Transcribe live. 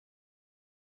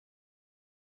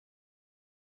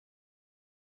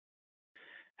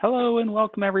Hello and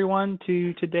welcome everyone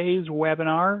to today's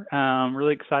webinar.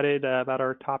 Really excited about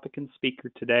our topic and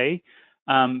speaker today.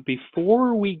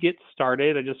 Before we get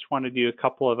started, I just want to do a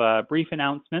couple of brief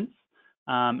announcements.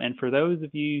 And for those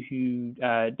of you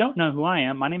who don't know who I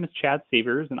am, my name is Chad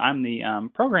Severs, and I'm the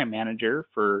program manager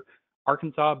for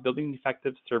Arkansas Building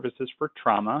Effective Services for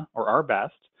Trauma, or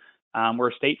ARBEST.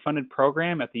 We're a state-funded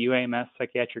program at the UAMS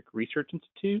Psychiatric Research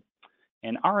Institute.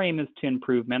 And our aim is to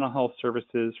improve mental health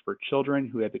services for children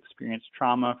who have experienced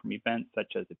trauma from events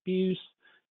such as abuse,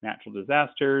 natural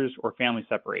disasters, or family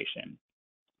separation.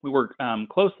 We work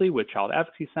closely with child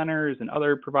advocacy centers and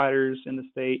other providers in the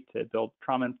state to build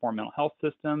trauma-informed mental health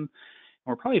system. And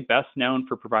we're probably best known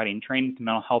for providing training to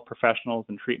mental health professionals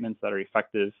and treatments that are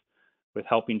effective with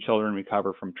helping children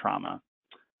recover from trauma.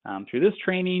 Through this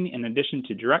training, in addition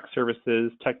to direct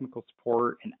services, technical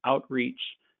support, and outreach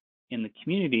in the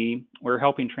community, we're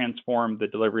helping transform the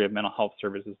delivery of mental health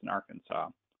services in Arkansas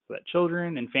so that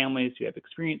children and families who have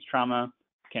experienced trauma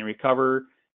can recover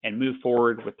and move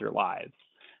forward with their lives.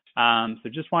 So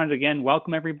just wanted to again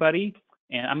welcome everybody,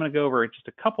 and I'm going to go over just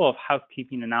a couple of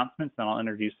housekeeping announcements, and I'll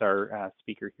introduce our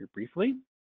speaker here briefly.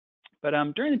 But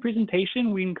during the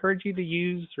presentation, we encourage you to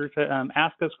use or to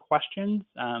ask us questions.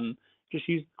 Just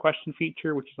use the question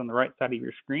feature, which is on the right side of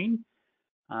your screen.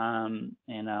 And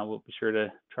we'll be sure to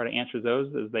try to answer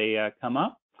those as they come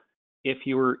up. If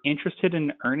you're interested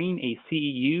in earning a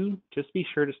CEU, just be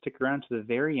sure to stick around to the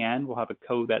very end. We'll have a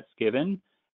code that's given.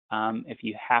 If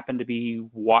you happen to be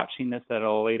watching this at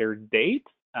a later date,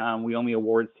 we only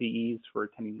award CEs for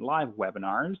attending live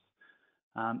webinars.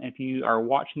 And if you are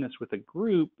watching this with a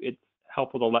group, it's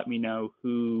helpful to let me know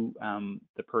who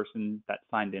the person that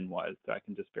signed in was so I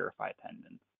can just verify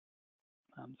attendance.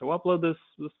 So we'll upload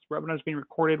this webinar is being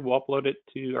recorded. We'll upload it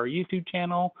to our YouTube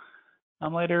channel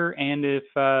later. And if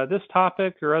this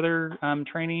topic or other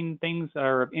training things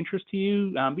are of interest to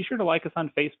you, be sure to like us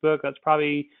on Facebook. That's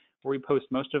probably where we post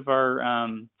most of our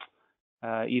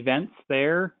events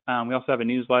there. We also have a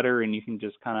newsletter, and you can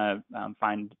just kind of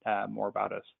find more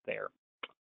about us there.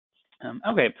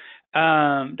 Okay,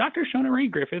 Dr. Shona Ray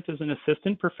Griffith is an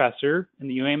assistant professor in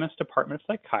the UAMS Department of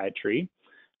Psychiatry.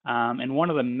 And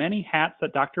one of the many hats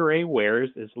that Dr. Ray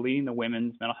wears is leading the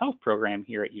women's mental health program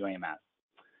here at UAMS.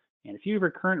 And a few of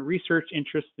her current research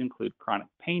interests include chronic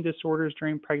pain disorders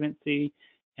during pregnancy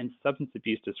and substance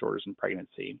abuse disorders in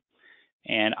pregnancy.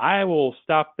 And I will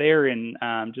stop there and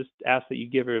just ask that you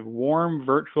give a warm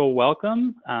virtual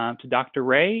welcome to Dr.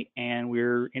 Ray, and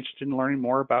we're interested in learning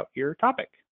more about your topic.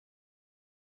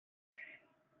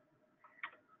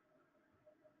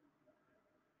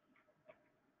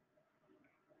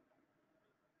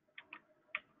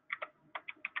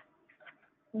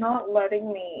 Not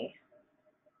letting me.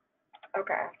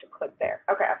 Okay, I have to click there.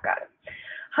 Okay, I've got it.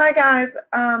 Hi guys.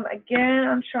 Again,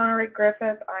 I'm Shona Ray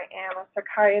Griffith. I am a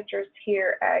psychiatrist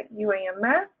here at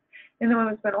UAMS in the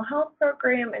Women's Mental Health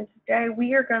Program, and today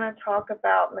we are going to talk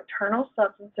about maternal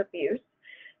substance abuse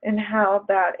and how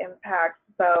that impacts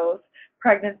both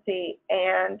pregnancy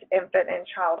and infant and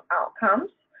child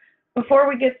outcomes. Before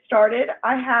we get started,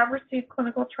 I have received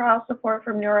clinical trial support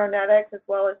from Neuronetics as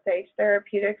well as Sage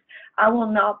Therapeutics. I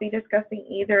will not be discussing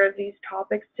either of these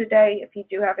topics today. If you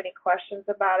do have any questions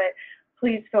about it,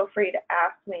 please feel free to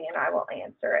ask me and I will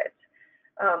answer it.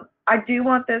 I do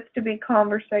want this to be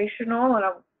conversational, and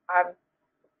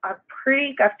I've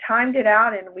timed it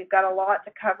out, and we've got a lot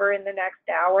to cover in the next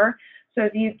hour. So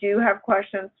if you do have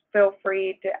questions, feel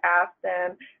free to ask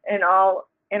them, and I'll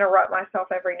interrupt myself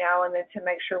every now and then to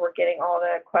make sure we're getting all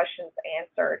the questions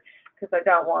answered, because I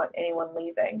don't want anyone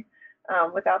leaving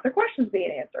without their questions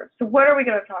being answered. So what are we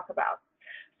going to talk about?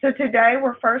 So today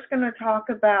we're first going to talk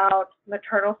about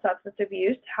maternal substance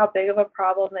abuse, how big of a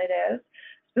problem it is.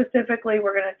 Specifically,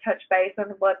 we're going to touch base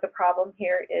on what the problem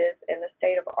here is in the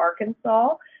state of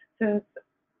Arkansas, since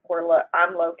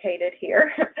I'm located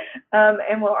here.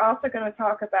 And we're also going to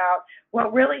talk about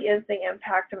what really is the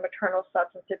impact of maternal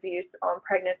substance abuse on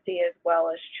pregnancy as well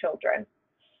as children.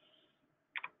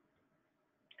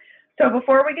 So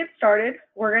before we get started,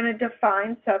 we're going to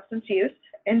define substance use.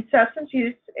 And substance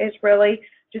use is really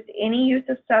just any use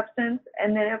of substance,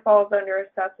 and then it falls under a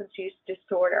substance use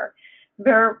disorder.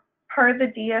 Per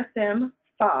the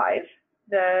DSM-5,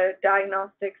 the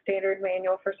Diagnostic Standard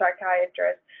Manual for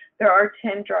Psychiatrists, there are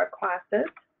 10 drug classes: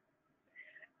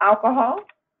 alcohol,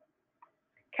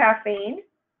 caffeine,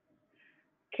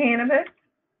 cannabis,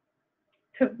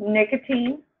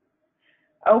 nicotine,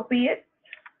 opiates,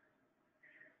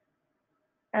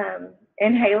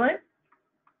 inhalants,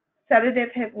 sedative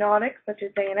hypnotics such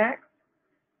as Xanax,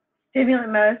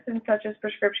 stimulant medicine such as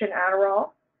prescription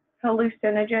Adderall,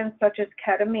 hallucinogens such as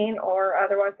ketamine, or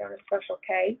otherwise known as Special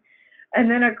K, and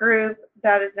then a group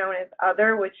that is known as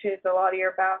other, which is a lot of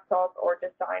your bath salts or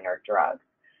designer drugs.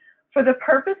 For the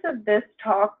purpose of this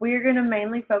talk, we are going to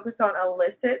mainly focus on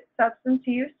illicit substance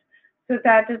use, so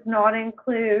that does not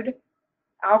include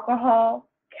alcohol,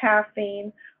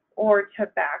 caffeine, or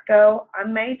tobacco. I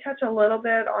may touch a little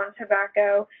bit on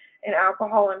tobacco and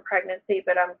alcohol in pregnancy,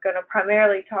 but I'm going to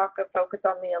primarily focus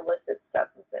on the illicit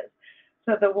substances.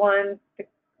 So the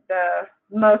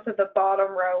most of the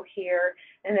bottom row here,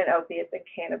 and then opiates and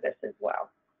cannabis as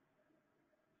well.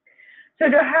 So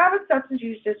to have a substance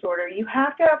use disorder, you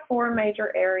have to have 4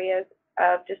 major areas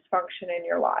of dysfunction in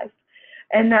your life,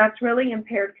 and that's really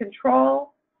impaired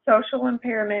control, social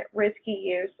impairment, risky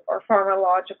use, or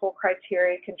pharmacological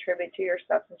criteria contribute to your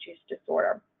substance use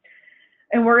disorder.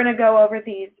 And we're going to go over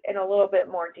these in a little bit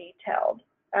more detail.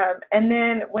 And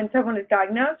then when someone is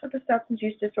diagnosed with a substance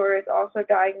use disorder, it's also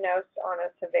diagnosed on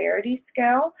a severity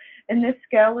scale. And this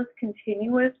scale is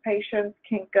continuous. Patients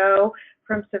can go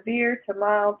from severe to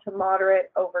mild to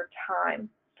moderate over time.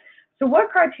 So what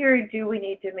criteria do we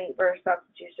need to meet for a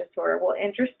substance use disorder? Well,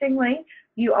 interestingly,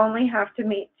 you only have to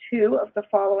meet 2 of the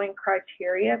following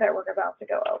criteria that we're about to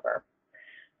go over.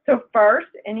 So first,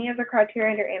 any of the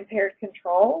criteria under impaired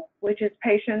control, which is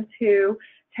patients who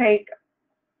take,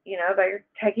 they're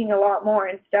taking a lot more.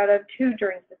 Instead of 2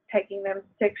 drinks, it's taking them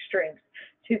 6 drinks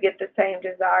to get the same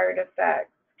desired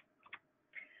effect.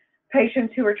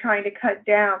 Patients who are trying to cut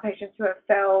down, patients who have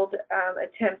failed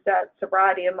attempts at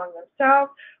sobriety among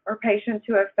themselves, or patients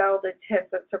who have failed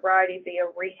attempts at sobriety via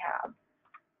rehab.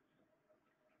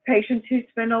 Patients who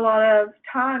spend a lot of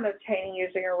time obtaining,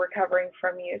 using, or recovering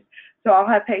from use. So I'll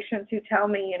have patients who tell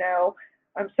me,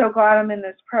 I'm so glad I'm in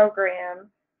this program.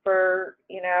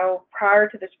 Prior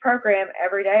to this program,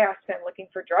 every day I spent looking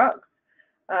for drugs.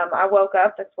 I woke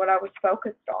up, that's what I was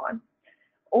focused on.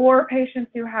 Or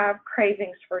patients who have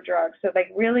cravings for drugs. So they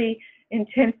really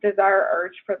intense desire,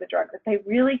 urge for the drug that they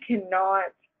really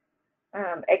cannot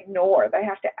ignore. They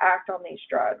have to act on these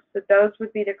drugs. So those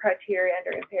would be the criteria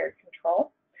under impaired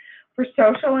control. For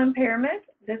social impairment,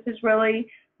 this is really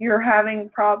you're having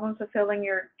problems fulfilling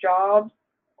your jobs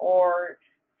or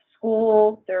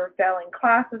school, they're failing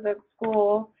classes at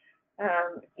school,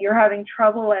 you're having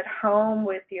trouble at home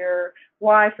with your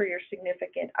wife or your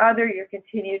significant other, you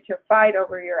continue to fight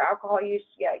over your alcohol use,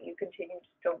 you continue to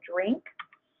still drink.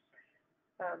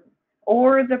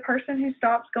 Or the person who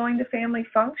stops going to family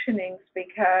functionings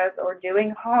or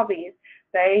doing hobbies,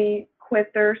 they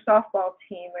quit their softball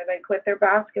team or they quit their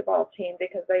basketball team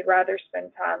because they'd rather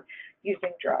spend time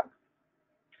using drugs.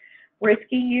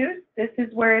 Risky use, this is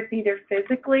where it's either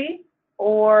physically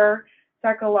or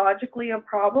psychologically a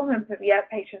problem, and yet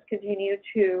patients continue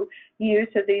to use.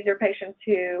 So these are patients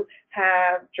who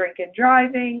have drink and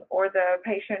driving, or the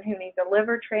patient who needs a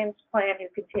liver transplant who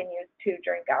continues to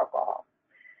drink alcohol.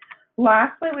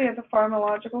 Lastly, we have the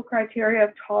pharmacological criteria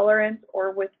of tolerance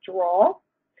or withdrawal.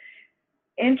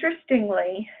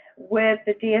 Interestingly, with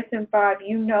the DSM-5,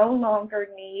 you no longer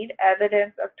need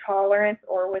evidence of tolerance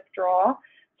or withdrawal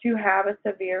to have a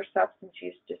severe substance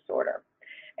use disorder.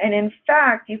 And in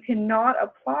fact, you cannot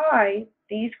apply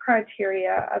these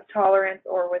criteria of tolerance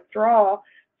or withdrawal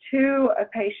to a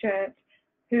patient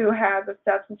who has a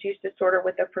substance use disorder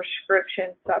with a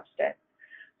prescription substance.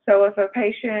 So if a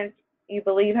patient you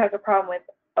believe has a problem with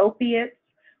opiates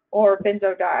or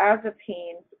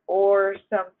benzodiazepines or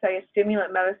some, say, a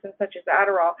stimulant medicine such as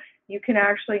Adderall, you can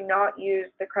actually not use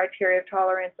the criteria of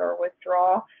tolerance or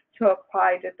withdrawal to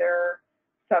apply to their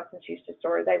substance use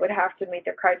disorder. They would have to meet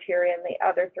the criteria in the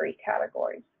other 3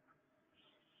 categories.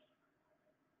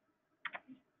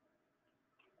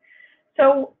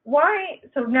 So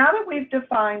now that we've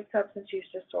defined substance use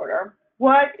disorder,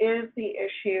 what is the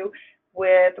issue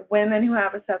with women who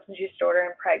have a substance use disorder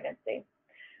in pregnancy?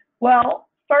 Well,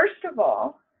 first of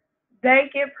all, they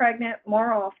get pregnant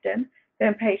more often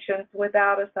than patients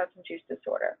without a substance use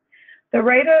disorder. The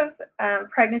rate of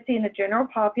pregnancy in the general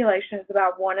population is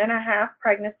about 1.5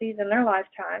 pregnancies in their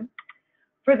lifetime.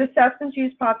 For the substance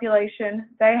use population,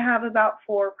 they have about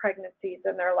 4 pregnancies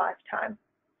in their lifetime.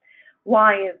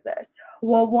 Why is this?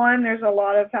 Well, one, there's a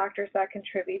lot of factors that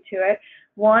contribute to it.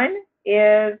 One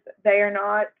is they are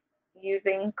not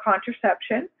using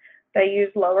contraception. They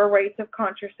use lower rates of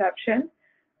contraception.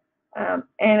 And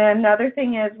another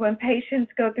thing is when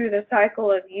patients go through the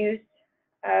cycle of use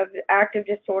of active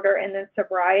disorder and then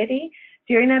sobriety,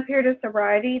 during that period of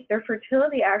sobriety, their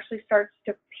fertility actually starts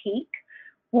to peak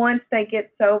once they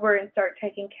get sober and start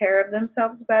taking care of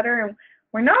themselves better. And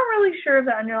We're not really sure of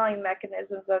the underlying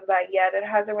mechanisms of that yet. It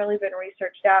hasn't really been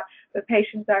researched out, but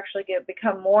patients actually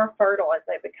become more fertile as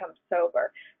they become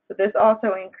sober. So this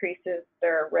also increases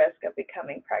their risk of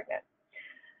becoming pregnant.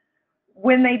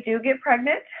 When they do get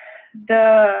pregnant,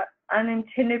 the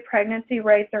unintended pregnancy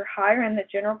rates are higher in the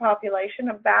general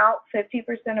population. About 50%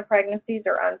 of pregnancies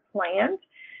are unplanned.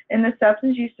 In the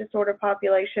substance use disorder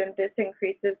population, this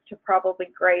increases to probably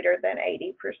greater than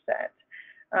 80%.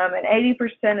 And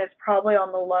 80% is probably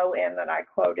on the low end that I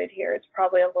quoted here. It's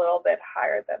probably a little bit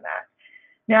higher than that.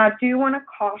 Now, I do want to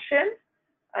caution,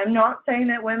 I'm not saying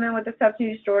that women with a substance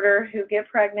use disorder who get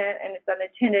pregnant and it's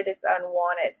unattended, it's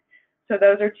unwanted. So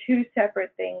those are two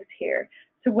separate things here.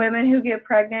 So women who get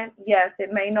pregnant, yes,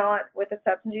 it may not, with a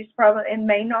substance use problem, it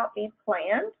may not be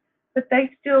planned, but they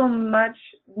still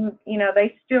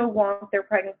they still want their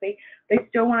pregnancy. They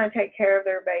still want to take care of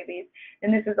their babies.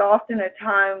 And this is often a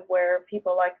time where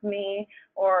people like me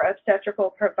or obstetrical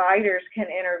providers can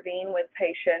intervene with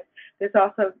patients. This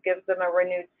also gives them a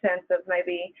renewed sense of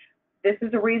maybe this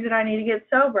is a reason I need to get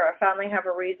sober. I finally have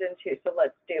a reason to, so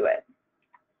let's do it.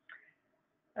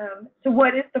 So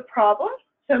what is the problem?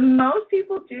 So most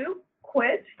people do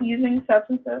quit using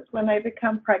substances when they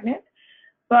become pregnant,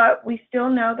 but we still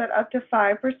know that up to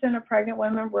 5% of pregnant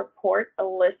women report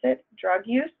illicit drug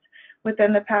use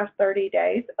within the past 30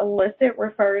 days. Illicit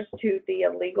refers to the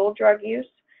illegal drug use,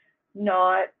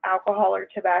 not alcohol or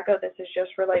tobacco. This is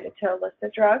just related to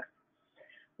illicit drugs.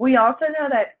 We also know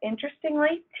that,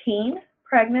 interestingly, teen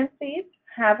pregnancies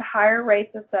have higher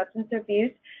rates of substance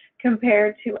abuse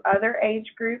compared to other age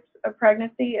groups of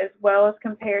pregnancy, as well as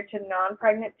compared to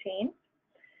non-pregnant teens.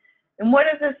 And what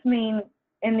does this mean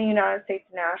in the United States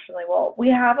nationally? Well, we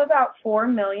have about 4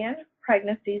 million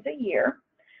pregnancies a year.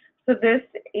 So this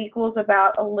equals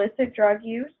about illicit drug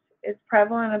use is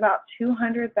prevalent in about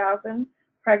 200,000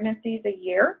 pregnancies a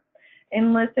year.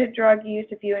 Illicit drug use,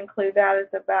 if you include that, is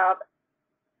about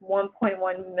 1.1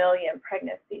 million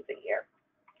pregnancies a year.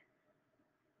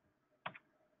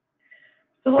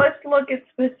 So let's look at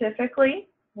specifically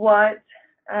what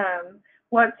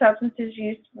substances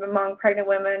used among pregnant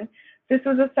women. This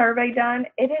was a survey done.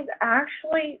 It is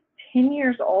actually 10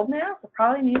 years old now, so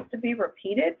probably needs to be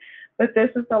repeated, but this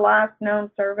is the last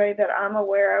known survey that I'm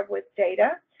aware of with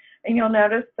data. And you'll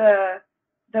notice the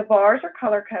bars are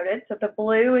color-coded. So the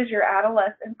blue is your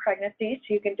adolescent pregnancy.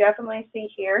 So you can definitely see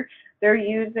here they're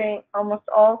using almost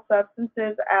all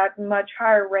substances at much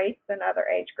higher rates than other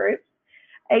age groups.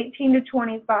 18 to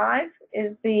 25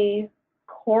 is the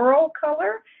coral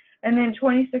color, and then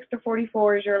 26 to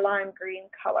 44 is your lime green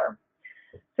color.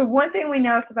 So one thing we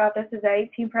notice about this is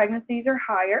 18 pregnancies are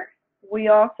higher. We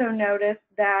also notice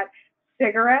that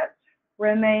cigarettes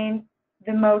remain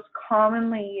the most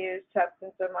commonly used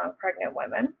substance among pregnant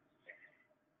women.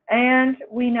 And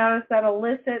we notice that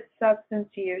illicit substance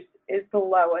use is the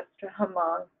lowest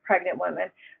among pregnant women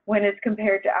when it's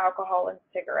compared to alcohol and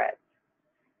cigarettes.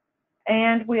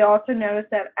 And we also notice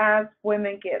that as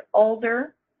women get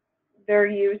older, their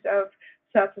use of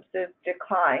substances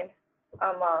decline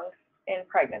in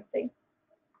pregnancy.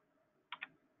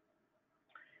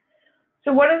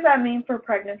 So what does that mean for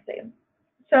pregnancy?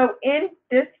 So in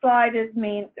this slide is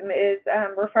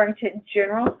referring to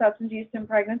general substance use in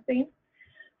pregnancy.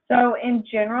 So in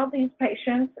general, these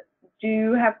patients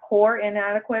do have poor,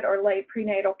 inadequate, or late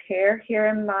prenatal care. Here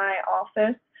in my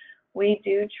office, we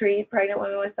do treat pregnant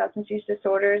women with substance use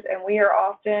disorders, and we are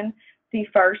often the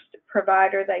first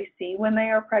provider they see when they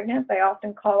are pregnant. They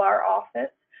often call our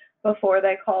office before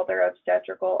they call their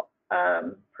obstetrical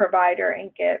provider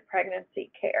and get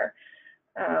pregnancy care.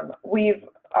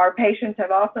 Our patients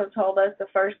have also told us the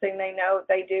first thing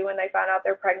they do when they find out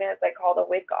they're pregnant is they call the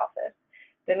WIC office.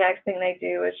 The next thing they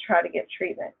do is try to get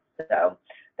treatment. So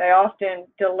they often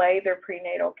delay their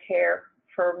prenatal care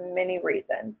for many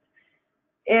reasons.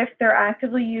 If they're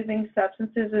actively using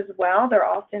substances as well, they're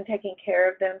often taking care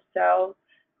of themselves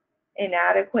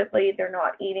inadequately. They're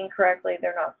not eating correctly.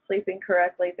 They're not sleeping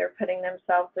correctly. They're putting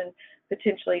themselves in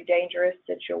potentially dangerous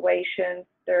situations.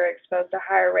 They're exposed to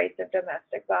higher rates of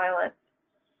domestic violence.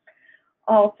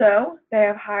 Also, they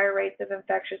have higher rates of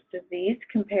infectious disease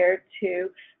compared to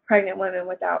pregnant women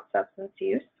without substance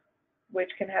use,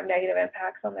 which can have negative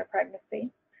impacts on their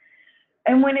pregnancy.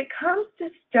 And when it comes to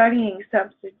studying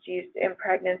substance use in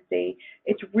pregnancy,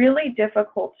 it's really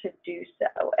difficult to do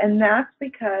so. And that's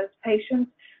because patients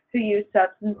who use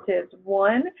substances,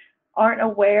 one, aren't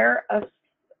aware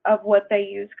of what they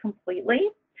use completely.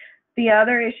 The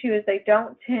other issue is they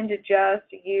don't tend to just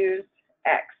use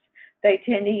X. They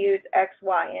tend to use X,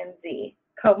 Y, and Z.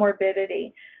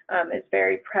 Comorbidity is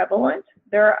very prevalent.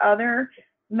 There are other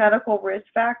medical risk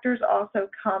factors also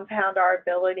compound our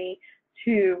ability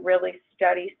to really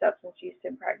study substance use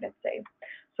in pregnancy.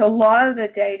 So a lot of the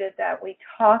data that we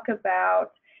talk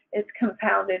about is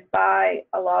compounded by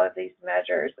a lot of these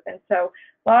measures. And so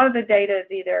a lot of the data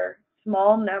is either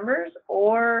small numbers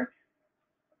or,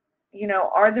 you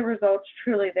know, are the results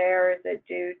truly there? Is it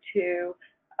due to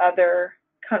other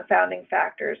confounding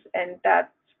factors? And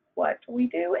that's what we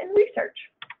do in research.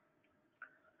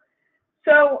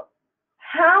 So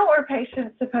how are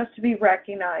patients supposed to be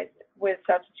recognized with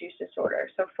substance use disorder?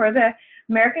 So for the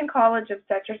American College of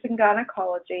Obstetrics and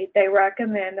Gynecology, they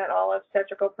recommend that all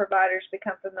obstetrical providers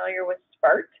become familiar with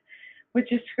SPIRT,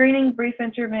 which is screening, brief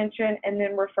intervention, and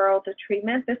then referral to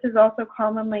treatment. This is also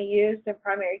commonly used in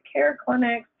primary care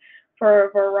clinics for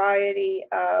a variety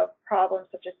of problems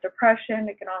such as depression.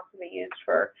 It can also be used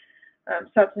for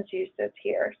substance use that's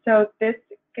here. So this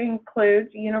includes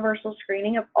universal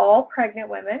screening of all pregnant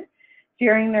women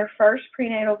during their first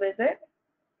prenatal visit,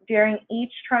 during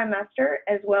each trimester,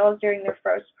 as well as during their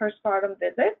first postpartum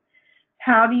visit.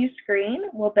 How do you screen?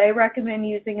 Well, they recommend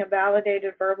using a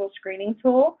validated verbal screening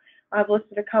tool. I've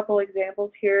listed a couple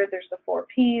examples here. There's the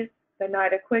 4Ps, the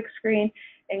NIDA Quick Screen,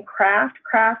 and CRAFT.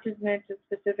 CRAFT is meant to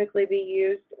specifically be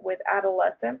used with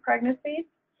adolescent pregnancies.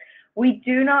 We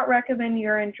do not recommend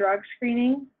urine drug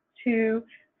screening to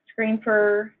screen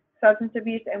for substance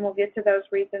abuse, and we'll get to those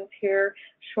reasons here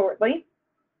shortly.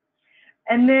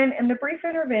 And then in the brief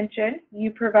intervention,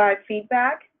 you provide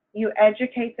feedback, you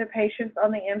educate the patients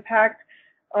on the impact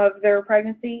of their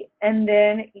pregnancy, and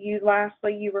then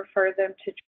lastly, you refer them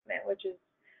to treatment, which is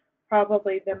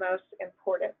probably the most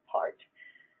important part.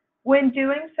 When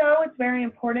doing so, it's very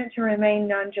important to remain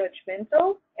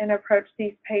non-judgmental and approach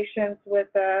these patients with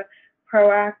a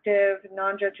proactive,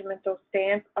 non-judgmental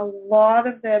stance. A lot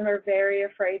of them are very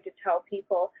afraid to tell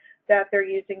people that they're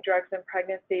using drugs in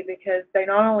pregnancy because they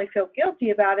not only feel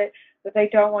guilty about it, but they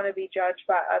don't want to be judged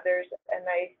by others, and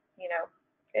they, you know,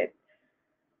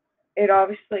 it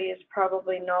obviously is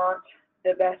probably not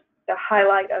the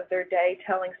highlight of their day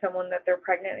telling someone that they're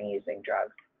pregnant and using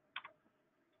drugs.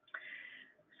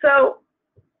 So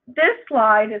this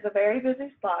slide is a very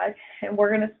busy slide, and we're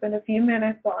going to spend a few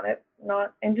minutes on it,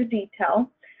 not into detail,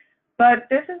 but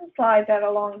this is a slide that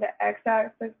along the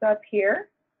x-axis up here,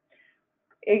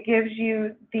 it gives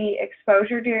you the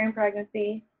exposure during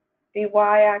pregnancy. The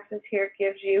y-axis here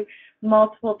gives you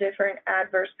multiple different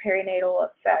adverse perinatal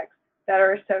effects that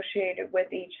are associated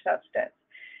with each substance.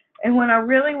 And what I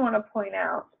really want to point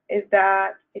out is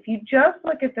that if you just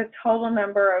look at the total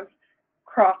number of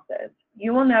crosses,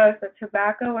 you will notice that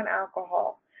tobacco and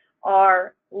alcohol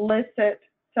are licit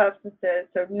substances,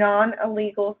 so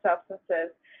non-illegal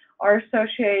substances, are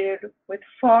associated with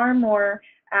far more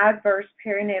adverse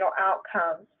perinatal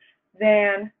outcomes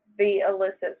than the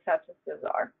illicit substances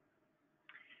are.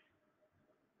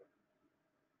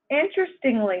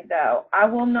 Interestingly, though, I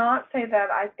will not say that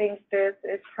I think this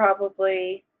is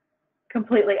probably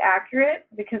completely accurate,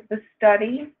 because the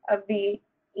study of the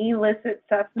illicit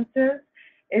substances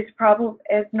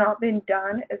has not been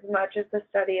done as much as the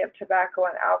study of tobacco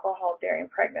and alcohol during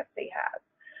pregnancy has.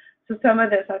 So some of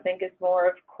this, I think, is more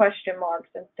of question marks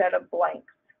instead of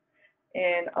blanks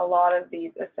in a lot of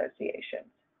these associations.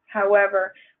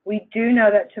 However, we do know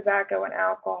that tobacco and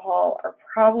alcohol are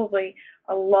probably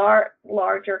a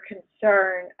larger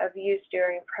concern of use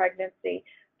during pregnancy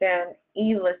than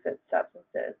illicit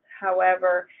substances.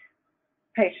 However,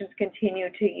 patients continue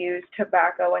to use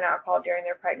tobacco and alcohol during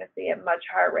their pregnancy at much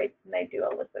higher rates than they do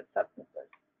illicit substances.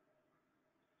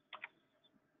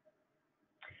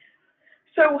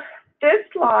 So this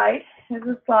slide is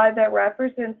a slide that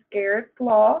represents Garrett's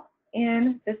Law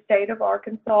in the state of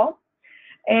Arkansas.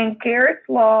 And Garrett's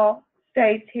Law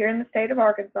states here in the state of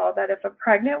Arkansas that if a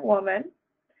pregnant woman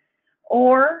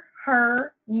or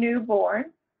her newborn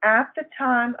at the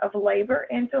time of labor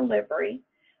and delivery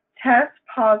tests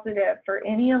positive for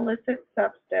any illicit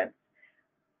substance,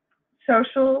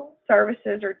 social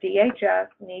services or DHS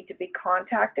need to be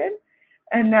contacted,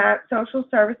 and that social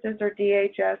services or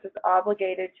DHS is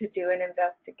obligated to do an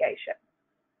investigation.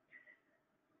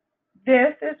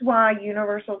 This is why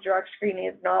universal drug screening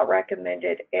is not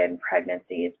recommended in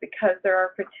pregnancy, is because there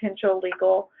are potential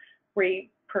legal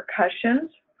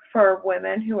repercussions for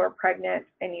women who are pregnant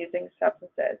and using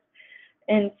substances.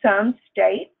 In some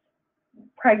states,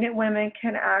 pregnant women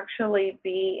can actually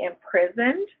be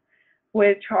imprisoned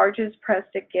with charges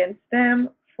pressed against them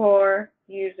for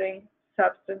using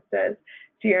substances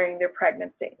during their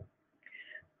pregnancy.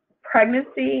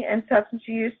 Pregnancy and substance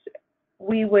use,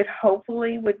 we would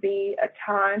hopefully would be a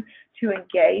time to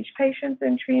engage patients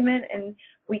in treatment and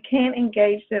we can't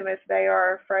engage them if they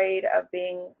are afraid of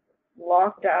being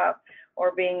locked up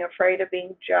or being afraid of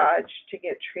being judged to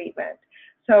get treatment.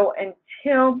 So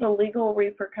until the legal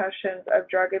repercussions of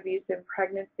drug abuse in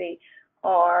pregnancy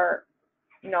are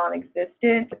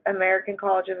non-existent, American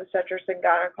College of Obstetrics and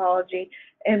Gynecology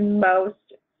and most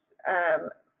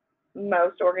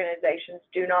organizations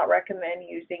do not recommend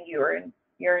using urine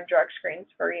drug screens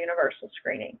for universal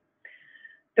screening.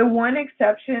 The one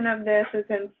exception of this is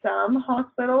in some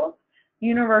hospitals,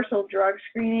 universal drug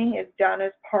screening is done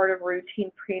as part of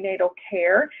routine prenatal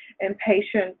care, and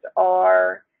patients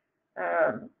are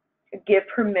give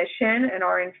permission and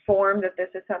are informed that this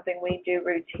is something we do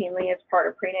routinely as part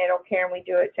of prenatal care, and we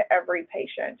do it to every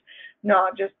patient,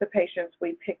 not just the patients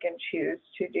we pick and choose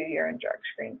to do urine drug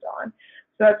screens on.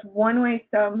 So that's one way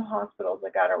some hospitals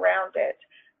have got around it,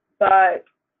 but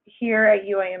here at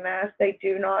UAMS, they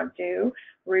do not do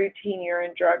routine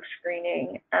urine drug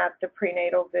screening at the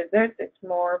prenatal visits. It's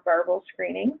more verbal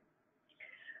screening.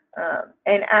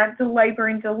 And at the labor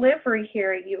and delivery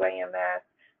here at UAMS,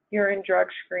 urine drug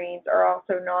screens are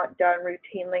also not done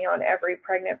routinely on every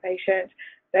pregnant patient.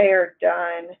 They are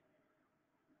done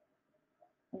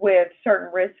with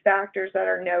certain risk factors that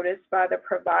are noticed by the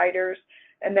providers,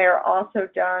 and they are also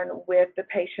done with the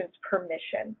patient's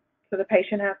permission. So the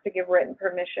patient has to give written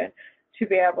permission to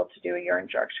be able to do a urine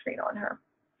drug screen on her.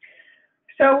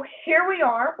 So here we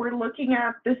are. We're looking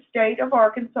at the state of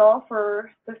Arkansas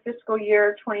for the fiscal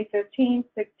year 2015,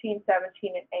 16,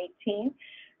 17, and 18.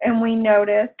 And we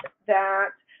noticed that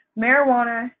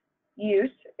marijuana use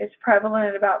is prevalent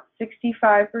in about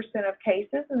 65% of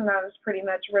cases, and that has pretty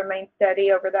much remained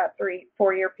steady over that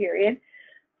 4-year period,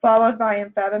 followed by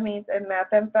amphetamines and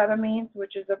methamphetamines,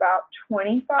 which is about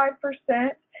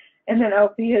 25%, and then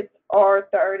opiates are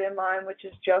third in line, which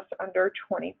is just under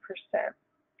 20%.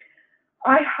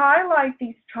 I highlight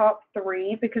these top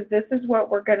 3 because this is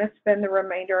what we're going to spend the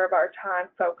remainder of our time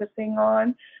focusing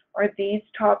on, are these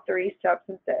top 3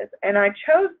 substances. And I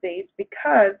chose these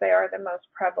because they are the most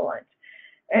prevalent.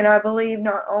 And I believe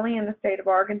not only in the state of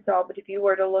Arkansas, but if you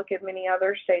were to look at many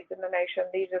other states in the nation,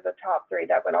 these are the top 3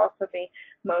 that would also be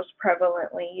most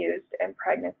prevalently used in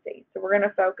pregnancy. So we're going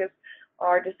to focus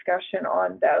our discussion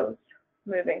on those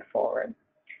moving forward.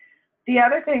 The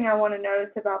other thing I want to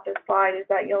notice about this slide is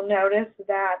that you'll notice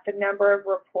that the number of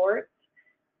reports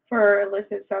for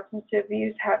illicit substance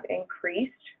abuse have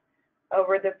increased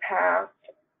over the past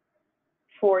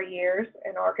 4 years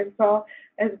in Arkansas,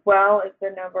 as well as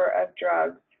the number of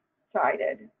drugs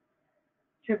cited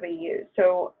to be used.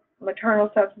 So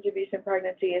maternal substance abuse in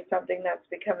pregnancy is something that's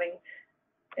becoming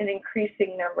an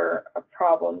increasing number of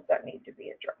problems that need to be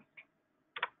addressed.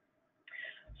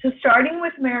 So starting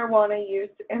with marijuana use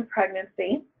in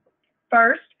pregnancy,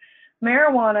 first,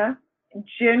 marijuana,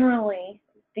 generally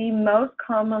the most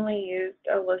commonly used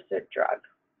illicit drug.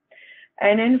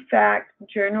 And in fact,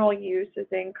 general use is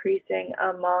increasing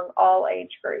among all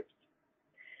age groups.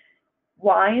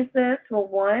 Why is this? Well,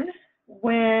 one,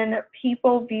 when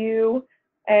people view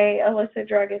an illicit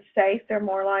drug as safe, they're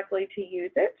more likely to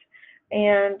use it.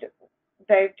 And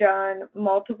they've done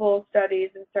multiple studies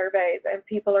and surveys, and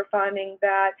people are finding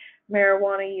that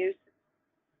marijuana use,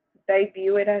 they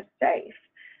view it as safe.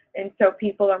 And so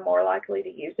people are more likely to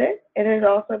use it. It has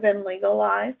also been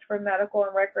legalized for medical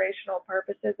and recreational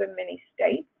purposes in many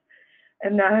states.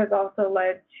 And that has also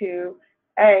led to,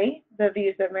 A, the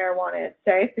views that marijuana is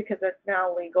safe because it's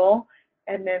now legal,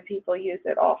 and then people use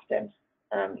it often,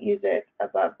 use it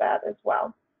above that as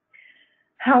well.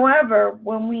 However,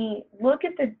 when we look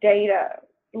at the data,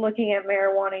 looking at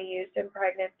marijuana use in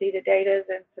pregnancy, the data is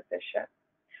insufficient.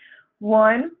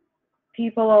 One,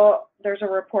 there's a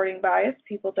reporting bias.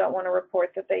 People don't want to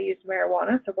report that they use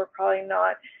marijuana, so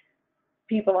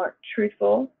people aren't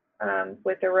truthful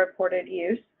with their reported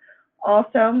use.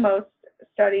 Also, most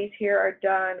studies here are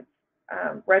done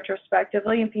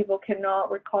retrospectively, and people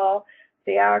cannot recall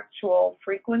the actual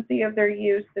frequency of their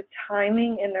use, the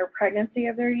timing in their pregnancy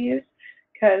of their use,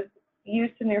 because use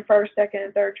in your first, second,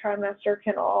 and third trimester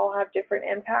can all have different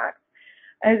impacts,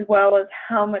 as well as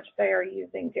how much they are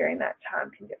using during that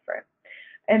time can differ.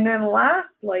 And then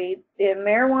lastly, the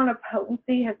marijuana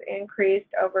potency has increased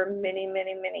over many,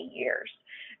 many, many years.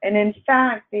 And in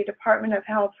fact, the Department of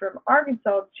Health from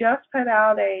Arkansas just put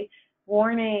out a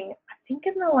warning, I think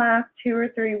in the last 2 or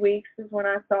 3 weeks is when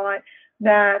I saw it,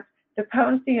 that the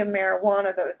potency of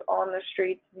marijuana that is on the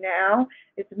streets now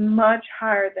is much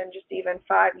higher than just even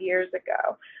 5 years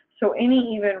ago. So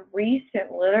any even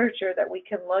recent literature that we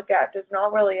can look at does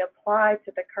not really apply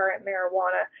to the current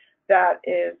marijuana that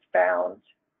is found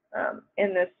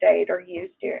in the state or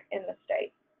used here in the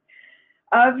state.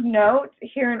 Of note,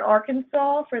 here in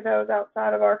Arkansas, for those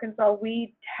outside of Arkansas,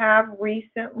 we have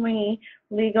recently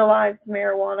legalized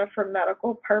marijuana for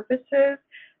medical purposes.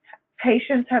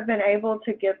 Patients have been able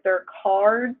to get their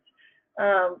cards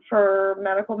for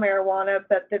medical marijuana,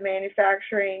 but the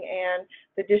manufacturing and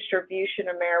the distribution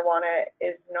of marijuana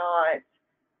is not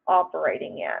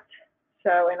operating yet.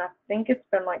 So, and I think it's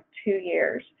been like 2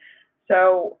 years.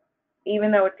 So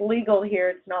even though it's legal here,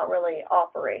 it's not really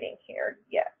operating here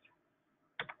yet.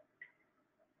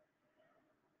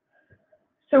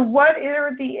 So what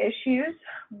are the issues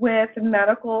with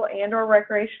medical and or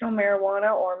recreational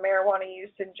marijuana or marijuana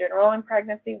use in general in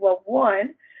pregnancy? Well,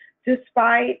 one,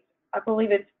 despite, I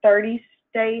believe it's 30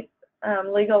 states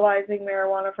legalizing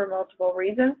marijuana for multiple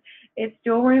reasons, it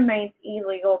still remains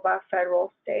illegal by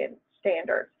federal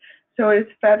standards. So it is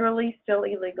federally still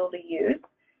illegal to use.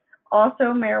 Also,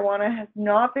 marijuana has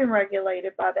not been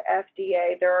regulated by the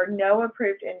FDA. There are no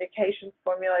approved indications,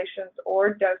 formulations,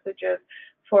 or dosages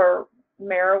for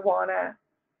marijuana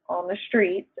on the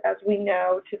streets, as we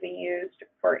know, to be used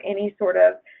for any sort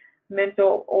of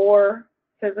mental or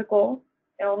physical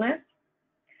illness.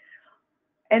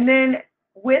 And then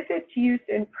with its use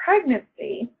in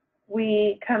pregnancy,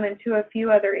 we come into a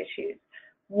few other issues.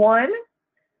 One,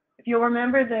 if you'll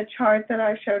remember the chart that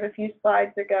I showed a few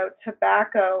slides ago,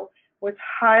 tobacco was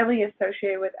highly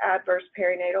associated with adverse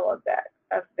perinatal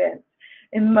events.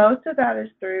 And most of that is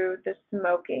through the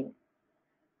smoking.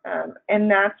 And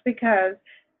that's because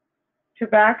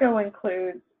tobacco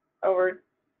includes over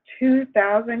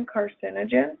 2,000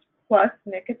 carcinogens plus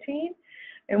nicotine.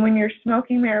 And when you're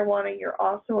smoking marijuana, you're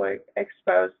also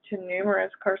exposed to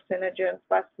numerous carcinogens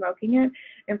by smoking it.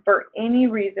 And for any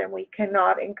reason, we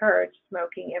cannot encourage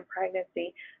smoking in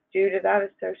pregnancy due to that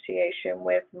association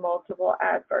with multiple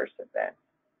adverse events.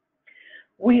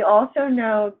 We also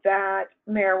know that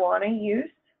marijuana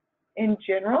use in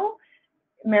general,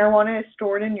 marijuana is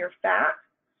stored in your fat.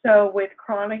 So with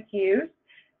chronic use,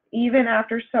 even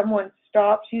after someone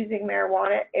stops using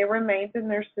marijuana, it remains in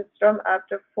their system up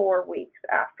to 4 weeks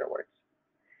afterwards.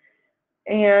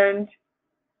 And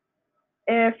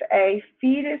if a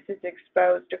fetus is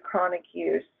exposed to chronic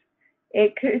use,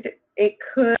 it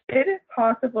could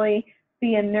possibly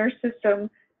be in their system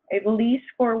at least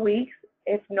 4 weeks.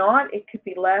 If not, it could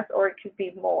be less or it could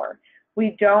be more.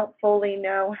 We don't fully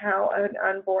know how an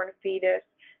unborn fetus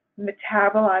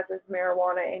metabolizes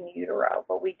marijuana in utero,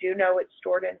 but we do know it's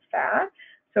stored in fat,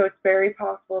 so it's very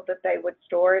possible that they would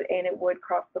store it and it would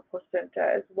cross the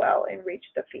placenta as well and reach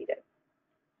the fetus.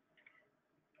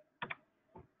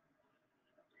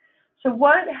 So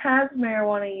what has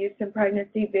marijuana use in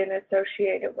pregnancy been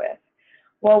associated with?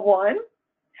 Well, one,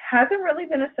 hasn't really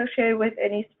been associated with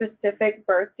any specific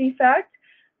birth defect.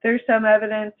 There's some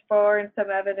evidence for and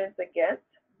some evidence against,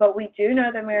 but we do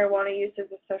know that marijuana use is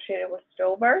associated with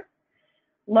stillbirth,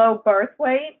 low birth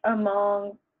weight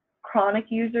among chronic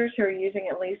users who are using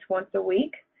at least once a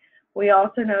week. We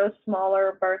also know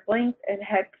smaller birth length and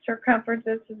head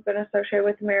circumferences has been associated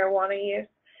with marijuana use.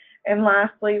 And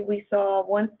lastly, we saw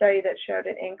one study that showed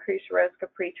an increased risk of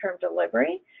preterm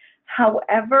delivery.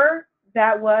 However,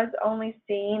 that was only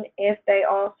seen if they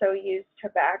also used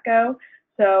tobacco.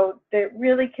 So it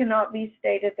really cannot be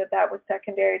stated that that was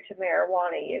secondary to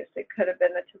marijuana use. It could have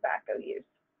been the tobacco use.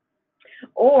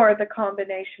 Or the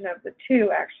combination of the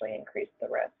two actually increased the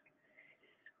risk.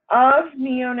 Of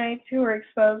neonates who are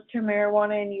exposed to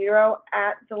marijuana in utero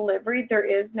at delivery, there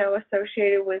is no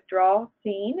associated withdrawal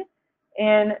seen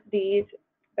in these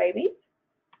babies.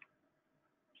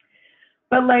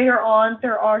 But later on,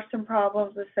 there are some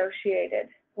problems associated.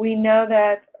 We know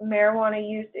that marijuana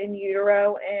use in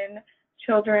utero in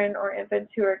children or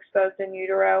infants who are exposed in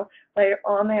utero, later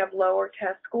on they have lower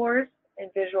test scores in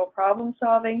visual problem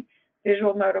solving,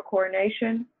 visual motor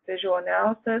coordination, visual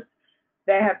analysis.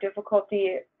 They have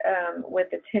difficulty with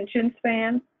attention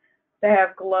spans. They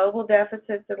have global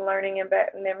deficits in learning and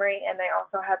memory, and they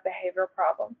also have behavioral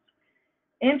problems.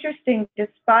 Interesting,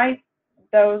 despite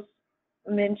those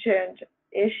mentioned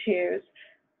issues,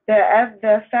 the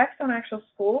effects on actual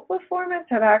school performance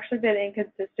have actually been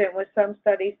inconsistent, with some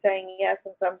studies saying yes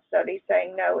and some studies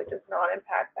saying no, it does not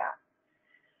impact that.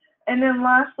 And then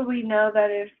lastly, we know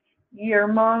that if your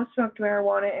mom smoked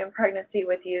marijuana in pregnancy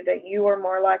with you, that you are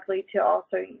more likely to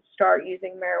also start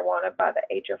using marijuana by the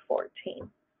age of 14.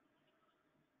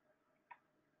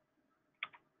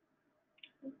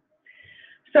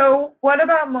 So what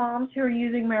about moms who are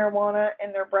using marijuana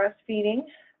in their breastfeeding?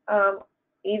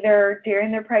 Either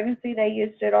during their pregnancy, they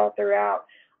used it all throughout,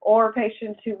 or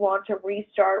patients who want to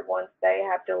restart once they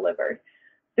have delivered.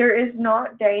 There is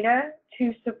not data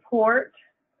to support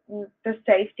the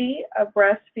safety of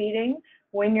breastfeeding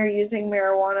when you're using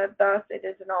marijuana. Thus, it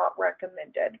is not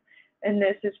recommended. And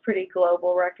this is pretty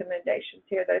global recommendations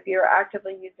here that if you're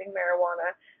actively using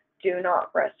marijuana, do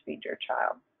not breastfeed your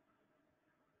child.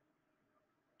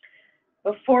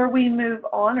 Before we move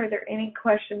on, are there any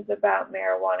questions about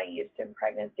marijuana use in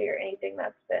pregnancy or anything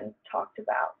that's been talked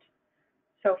about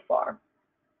so far?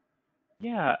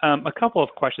 Yeah, a couple of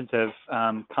questions have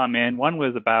come in. One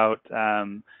was about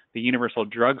the universal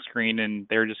drug screen, and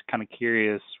they're just kind of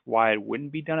curious why it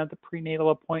wouldn't be done at the prenatal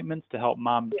appointments to help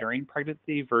mom during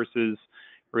pregnancy versus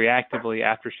reactively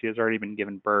after she has already been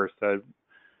given birth. So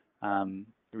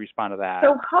respond to that.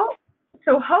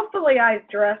 So hopefully I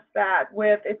addressed that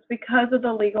with it's because of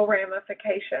the legal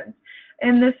ramifications.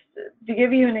 And this, to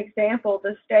give you an example,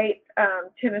 the state,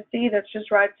 Tennessee, that's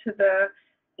just right to the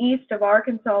east of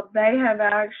Arkansas, they have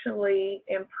actually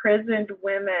imprisoned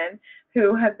women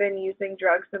who have been using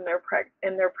drugs in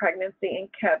their pregnancy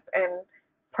and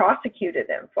prosecuted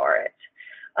them for it.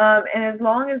 And as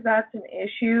long as that's an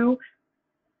issue,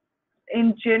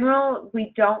 in general,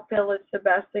 we don't feel it's the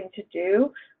best thing to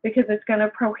do because it's going to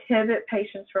prohibit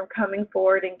patients from coming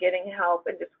forward and getting help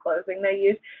and disclosing they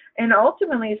use. And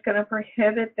ultimately, it's going to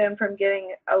prohibit them from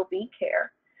getting OB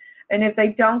care. And if they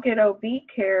don't get OB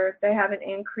care, they have an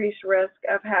increased risk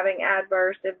of having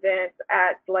adverse events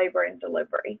at labor and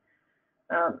delivery.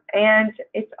 And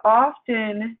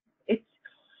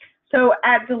so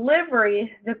at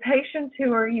delivery, the patients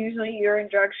who are usually urine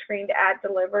drug screened at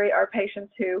delivery are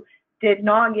patients who did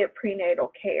not get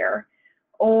prenatal care,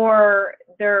 or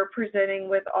they're presenting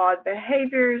with odd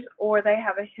behaviors, or they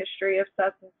have a history of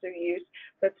substance abuse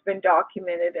that's been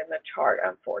documented in the chart,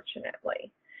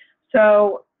 unfortunately.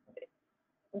 So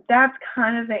that's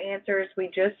kind of the answer, is we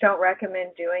just don't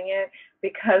recommend doing it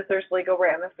because there's legal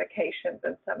ramifications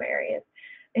in some areas.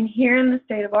 And here in the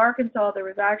state of Arkansas, there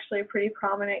was actually a pretty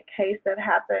prominent case that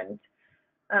happened.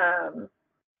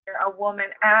 A woman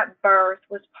at birth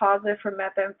was positive for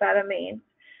methamphetamine,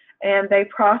 and they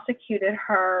prosecuted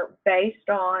her based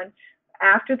on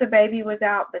after the baby was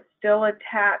out but still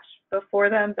attached before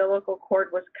the umbilical cord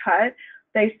was cut.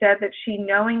 They said that she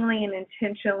knowingly and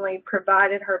intentionally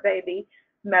provided her baby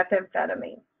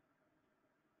methamphetamine.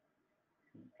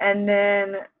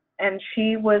 And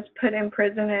she was put in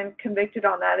prison and convicted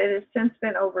on that. It has since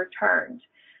been overturned.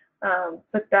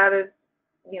 But that is,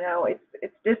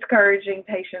 it's discouraging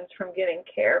patients from getting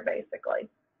care, basically.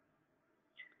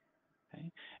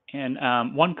 Okay. And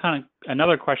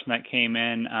another question that came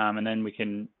in, and then we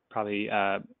can probably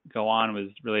go on, was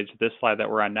related to this slide that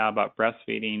we're on now about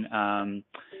breastfeeding.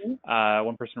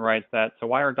 One person writes that, so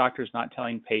why are doctors not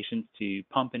telling patients to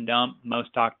pump and dump?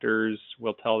 Most doctors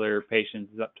will tell their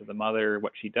patients it's up to the mother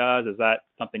what she does. Is that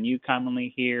something you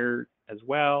commonly hear as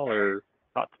well, or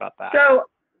thoughts about that? So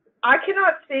I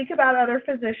cannot speak about other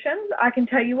physicians. I can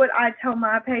tell you what I tell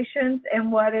my patients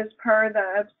and what is per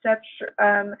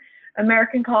the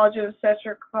American College of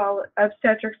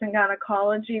Obstetrics and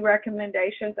Gynecology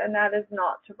recommendations, and that is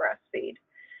not to breastfeed.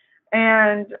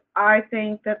 And I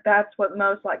think that that's what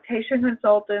most lactation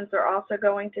consultants are also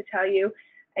going to tell you.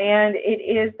 And it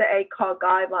is the ACOG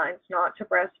guidelines not to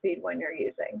breastfeed when you're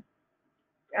using.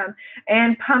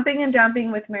 And pumping and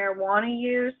dumping with marijuana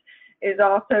use is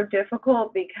also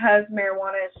difficult because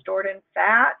marijuana is stored in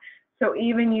fat. So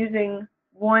even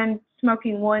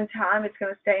smoking one time, it's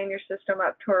going to stay in your system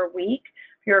up to a week.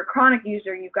 If you're a chronic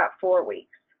user, you've got 4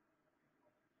 weeks.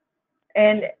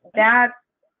 And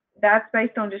that's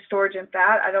based on just storage in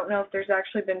fat. I don't know if there's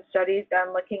actually been studies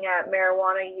done looking at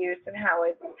marijuana use and how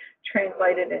it's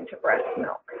translated into breast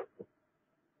milk.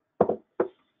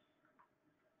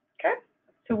 Okay,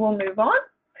 so we'll move on.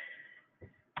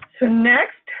 So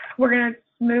next, we're going to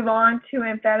move on to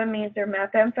amphetamines or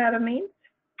methamphetamines.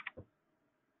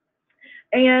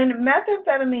 And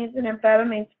methamphetamines and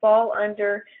amphetamines fall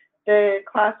under the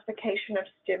classification of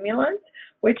stimulants,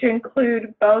 which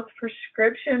include both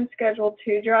prescription Schedule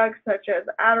II drugs such as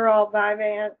Adderall,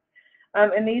 Vyvanse,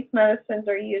 and these medicines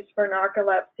are used for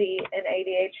narcolepsy and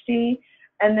ADHD.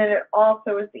 And then it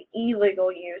also is the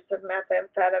illegal use of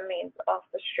methamphetamines off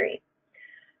the street.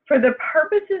 For the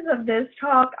purposes of this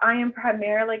talk, I am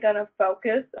primarily going to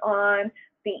focus on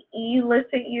the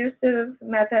illicit use of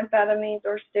methamphetamines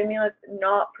or stimulants,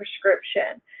 not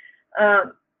prescription.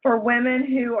 For women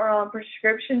who are on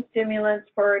prescription stimulants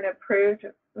for an approved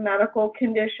medical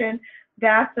condition,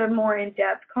 that's a more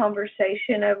in-depth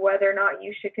conversation of whether or not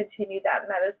you should continue that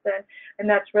medicine. And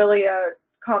that's really a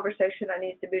conversation that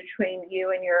needs to be between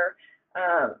you and your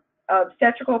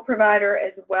obstetrical provider,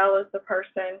 as well as the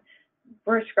person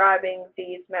prescribing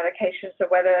these medications. So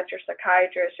whether that's your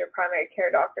psychiatrist, your primary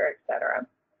care doctor, etc.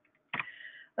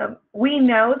 We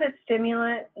know that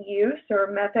stimulant use or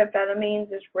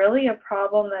methamphetamines is really a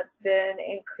problem that's been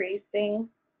increasing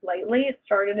lately. It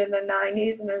started in the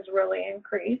 90s and has really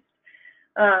increased.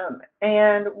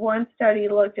 And one study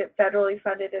looked at federally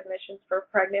funded admissions for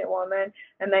pregnant women,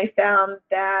 and they found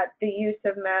that the use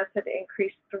of meth had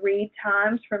increased 3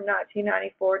 times from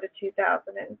 1994 to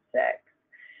 2006.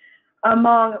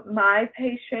 Among my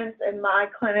patients in my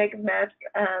clinic,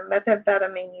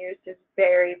 methamphetamine use is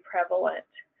very prevalent,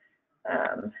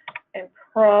 and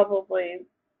probably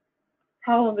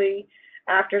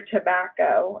after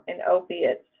tobacco and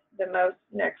opiates, the most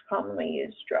next commonly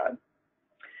used drug.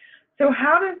 So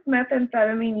how does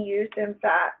methamphetamine use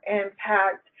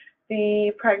impact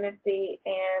the pregnancy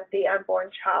and the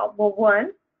unborn child? Well,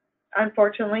 one,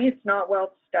 unfortunately, it's not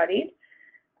well studied.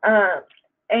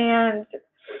 And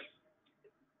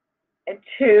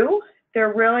two,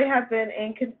 there really have been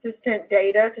inconsistent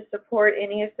data to support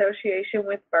any association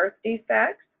with birth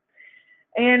defects.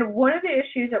 And one of the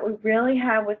issues that we really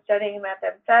have with studying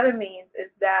methamphetamines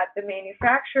is that the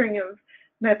manufacturing of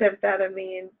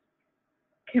methamphetamines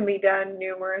can be done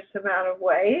numerous amount of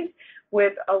ways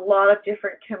with a lot of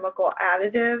different chemical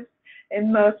additives,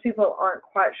 and most people aren't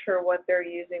quite sure what they're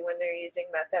using when they're using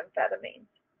methamphetamines.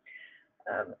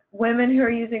 Women who are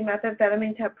using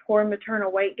methamphetamines have poor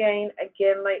maternal weight gain,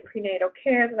 again, late prenatal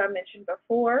care that I mentioned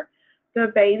before.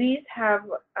 The babies have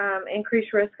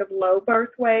increased risk of low birth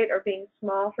weight or being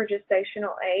small for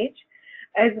gestational age,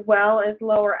 as well as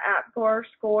lower APGAR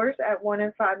scores at 1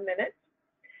 in 5 minutes.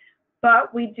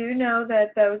 But we do know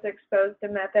that those exposed to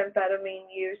methamphetamine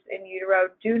use in utero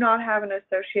do not have an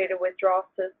associated withdrawal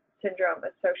syndrome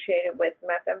associated with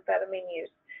methamphetamine use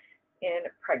in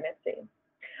pregnancy.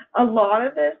 A lot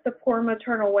of this, the poor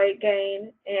maternal weight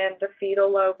gain and the fetal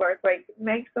low birth weight,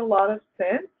 makes a lot of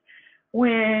sense.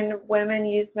 When women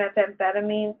use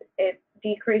methamphetamines, it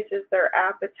decreases their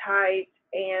appetite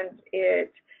and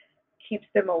it keeps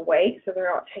them awake, so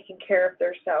they're not taking care of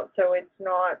themselves. So it's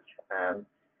not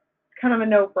kind of a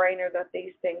no-brainer that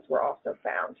these things were also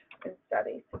found in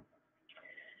studies.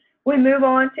 We move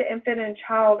on to infant and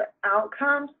child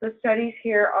outcomes. The studies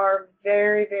here are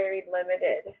very, very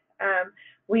limited.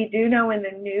 We do know in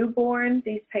the newborn,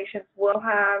 these patients will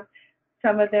have,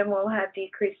 some of them will have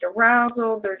decreased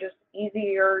arousal, they're just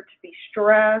easier to be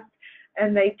stressed,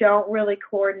 and they don't really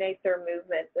coordinate their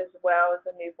movements as well as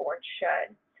a newborn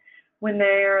should. When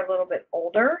they are a little bit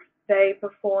older, they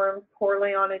perform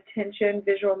poorly on attention,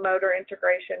 visual motor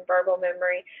integration, verbal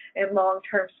memory, and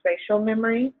long-term spatial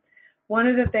memory. One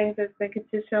of the things that's been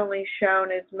consistently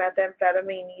shown is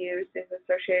methamphetamine use is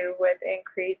associated with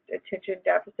increased attention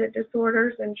deficit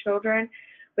disorders in children,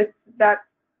 but that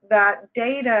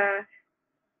data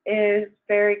is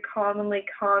very commonly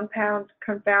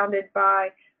confounded by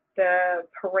the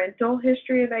parental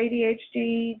history of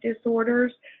ADHD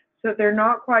disorders. So they're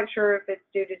not quite sure if it's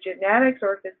due to genetics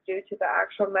or if it's due to the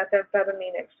actual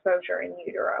methamphetamine exposure in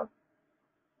utero.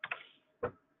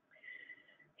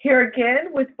 Here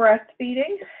again with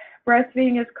breastfeeding.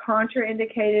 Breastfeeding is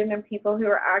contraindicated in people who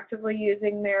are actively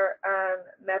using their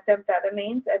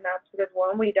methamphetamines, and that's because,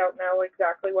 one, we don't know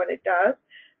exactly what it does.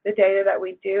 The data that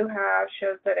we do have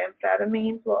shows that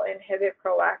amphetamines will inhibit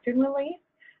prolactin release,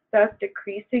 thus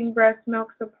decreasing breast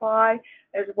milk supply,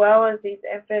 as well as these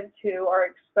infants who are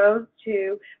exposed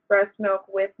to breast milk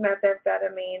with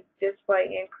methamphetamines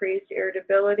display increased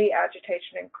irritability,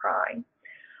 agitation, and crying.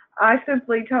 I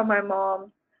simply tell my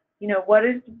mom, you know, what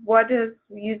does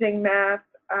using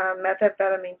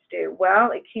methamphetamines do? Well,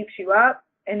 it keeps you up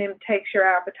and it takes your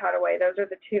appetite away. Those are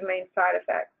the two main side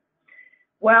effects.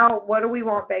 Well, what do we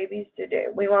want babies to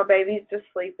do? We want babies to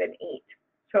sleep and eat.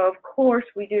 So, of course,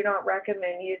 we do not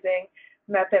recommend using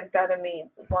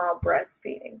methamphetamines while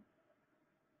breastfeeding.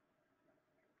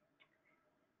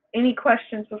 Any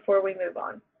questions before we move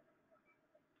on?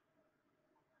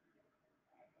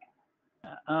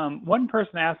 One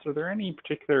person asked, are there any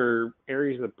particular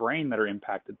areas of the brain that are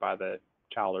impacted by the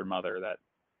child or mother? That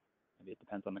maybe it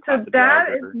depends on the class of drug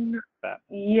or that.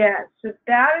 Yes, so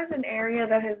that is an area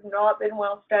that has not been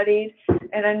well studied,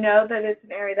 and I know that it's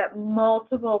an area that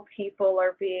multiple people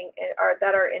are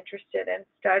interested in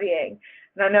studying.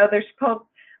 And I know there's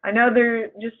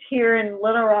just here in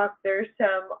Little Rock there's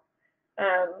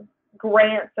some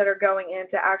grants that are going in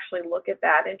to actually look at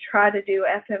that and try to do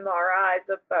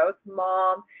fMRIs of both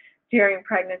mom during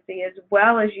pregnancy, as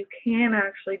well as you can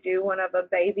actually do one of a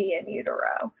baby in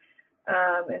utero.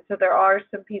 And so there are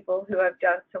some people who have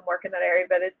done some work in that area,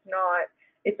 but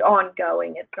it's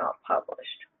ongoing, it's not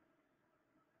published.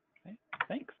 Okay,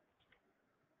 thanks.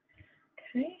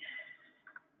 Okay.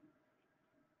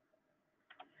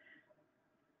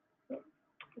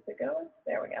 going?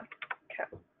 There we go.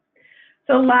 Okay.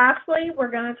 So lastly,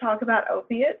 we're going to talk about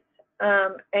opiates.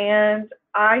 And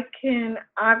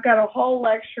I've got a whole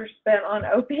lecture spent on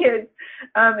opiates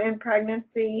in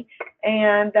pregnancy,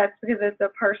 and that's because it's a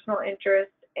personal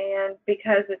interest and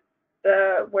because it's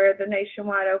where the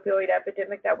nationwide opioid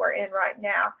epidemic that we're in right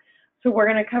now. So we're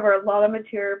going to cover a lot of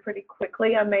material pretty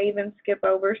quickly. I may even skip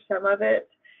over some of it,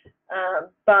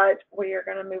 but we are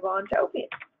going to move on to opiates.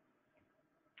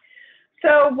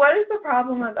 So what is the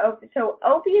problem of opiates? So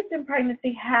opiates in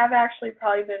pregnancy have actually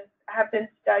have been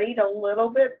studied a little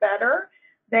bit better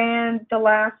than the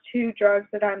last two drugs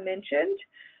that I mentioned.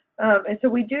 And so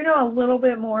we do know a little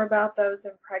bit more about those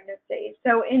in pregnancy.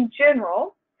 So in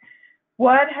general,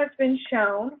 what has been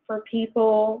shown for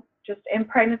people just in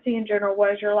pregnancy in general,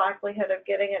 what is your likelihood of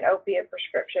getting an opiate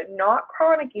prescription? Not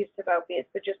chronic use of opiates,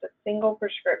 but just a single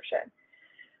prescription.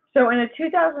 So in a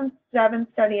 2007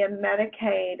 study of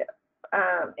Medicaid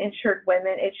insured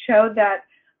women, it showed that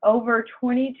over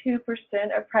 22%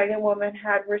 of pregnant women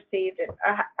had received,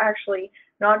 actually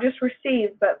not just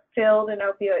received, but filled an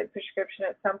opioid prescription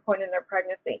at some point in their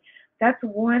pregnancy. That's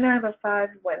 1 out of 5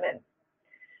 women.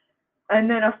 And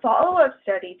then a follow-up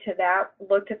study to that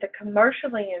looked at the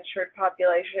commercially insured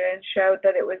population and showed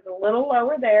that it was a little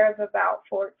lower there, of about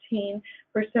 14%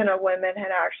 of women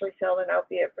had actually filled an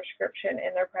opiate prescription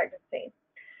in their pregnancy.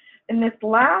 In this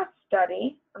last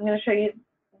study, I'm going to show you,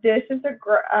 this is a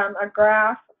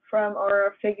graph from, or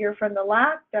a figure from the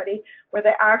last study where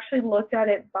they actually looked at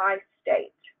it by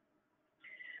state.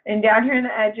 And down here in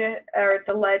the edge, or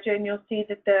the legend, you'll see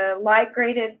that the light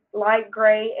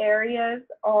gray areas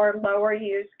are lower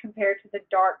use compared to the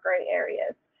dark gray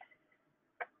areas.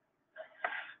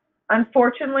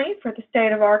 Unfortunately, for the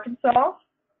state of Arkansas,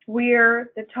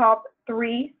 we're the top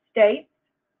 3 states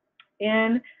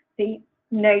in the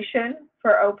nation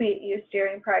for opiate use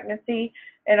during pregnancy,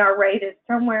 and our rate is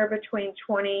somewhere between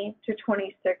 20 to 26%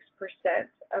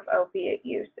 of opiate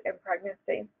use in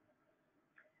pregnancy.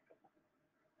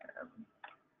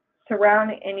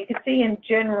 Surrounding, and you can see in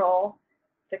general,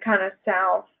 the kind of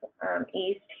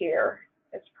southeast here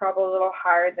is probably a little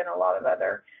higher than a lot of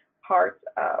other parts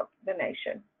of the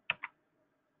nation.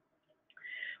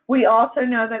 We also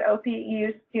know that opiate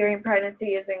use during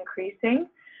pregnancy is increasing.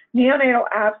 Neonatal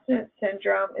abstinence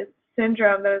syndrome is a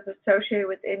syndrome that is associated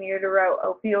with in utero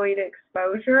opioid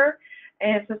exposure,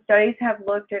 and so studies have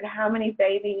looked at how many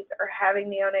babies are having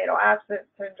neonatal abstinence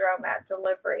syndrome at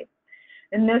delivery.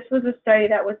 And this was a study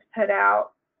that was put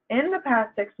out in the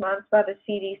past 6 months by the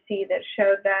CDC that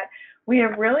showed that we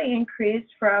have really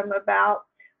increased from about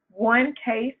 1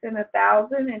 case in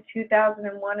 1,000 in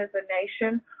 2001 as a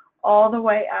nation, all the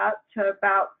way up to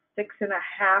about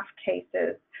 6.5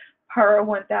 cases per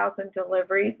 1,000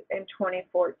 deliveries in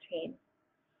 2014.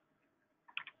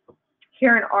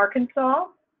 Here in Arkansas,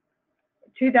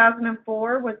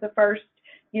 2004 was the first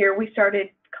year we started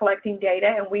collecting data,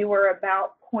 and we were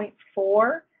about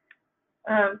 0.4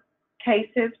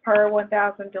 cases per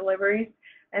 1,000 deliveries.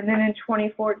 And then in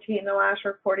 2014, the last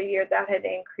reported year, that had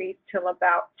increased to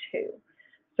about 2.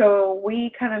 So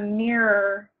we kind of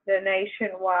mirror the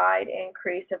nationwide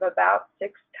increase of about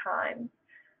 6 times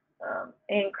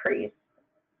increase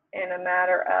in a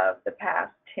matter of the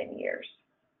past 10 years.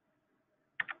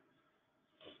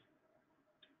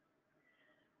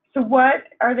 So what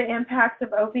are the impacts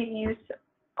of opiate use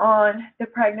on the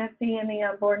pregnancy and the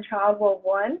unborn child? Well,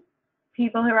 1,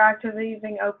 people who are actively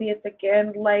using opiates,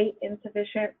 again, late,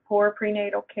 insufficient, poor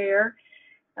prenatal care.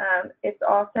 It's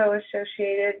also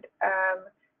associated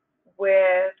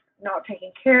with not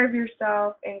taking care of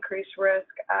yourself, increased risk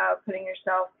of putting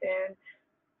yourself in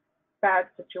bad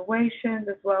situations,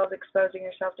 as well as exposing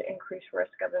yourself to increased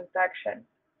risk of infection,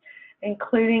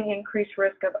 including increased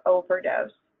risk of overdose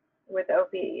with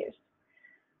opiate use.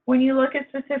 When you look at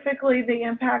specifically the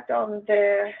impact on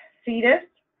the fetus,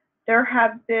 there's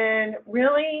been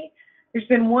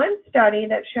 1 study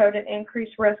that showed an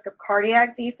increased risk of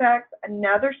cardiac defects.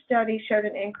 Another study showed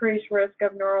an increased risk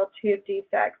of neural tube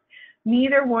defects.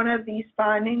 Neither one of these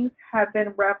findings have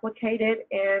been replicated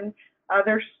in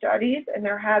other studies, and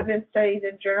there have been studies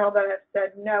in general that have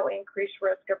said no increased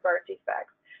risk of birth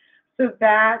defects. So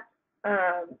that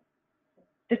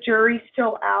the jury's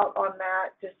still out on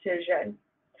that decision.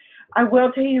 I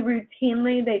will tell you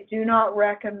routinely they do not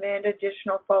recommend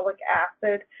additional folic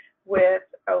acid with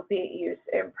opiate use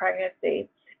in pregnancy.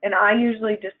 And I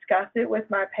usually discuss it with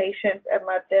my patients and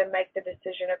let them make the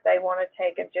decision if they want to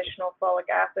take additional folic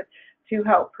acid to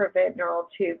help prevent neural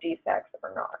tube defects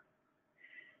or not.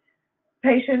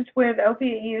 Patients with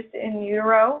opiate use in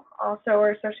utero also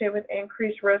are associated with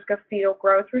increased risk of fetal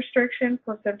growth restriction,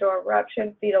 placental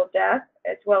eruption, fetal death,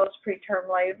 as well as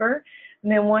preterm labor.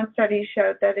 And then one study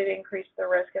showed that it increased the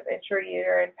risk of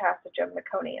intrauterine passage of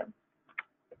meconium.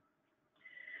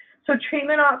 So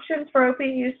treatment options for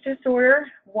opiate use disorder: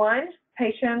 one,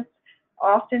 patients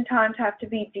oftentimes have to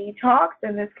be detoxed,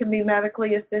 and this can be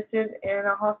medically assisted in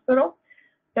a hospital.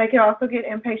 They can also get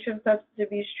inpatient substance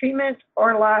abuse treatment,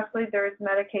 or lastly, there is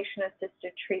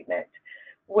medication-assisted treatment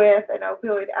with an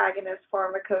opioid agonist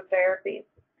pharmacotherapy.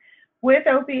 With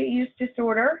opiate use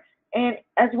disorder, and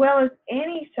as well as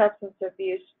any substance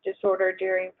abuse disorder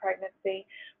during pregnancy,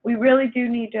 we really do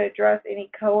need to address any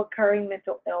co-occurring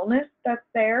mental illness that's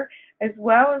there, as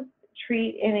well as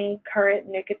treat any current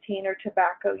nicotine or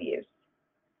tobacco use.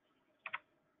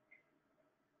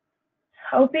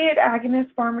 Opiate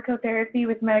agonist pharmacotherapy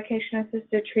with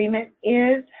medication-assisted treatment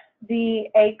is the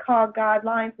ACOG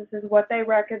guidelines. This is what they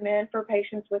recommend for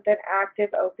patients with an active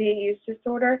opiate use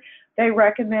disorder. They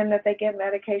recommend that they get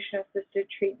medication-assisted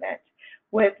treatment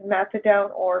with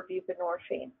methadone or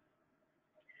buprenorphine.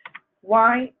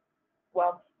 Why?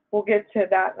 Well, we'll get to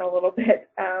that in a little bit.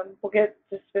 We'll get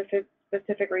to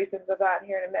specific reasons of that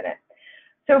here in a minute.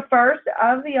 So first,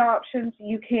 of the options,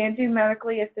 you can do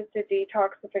medically assisted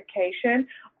detoxification.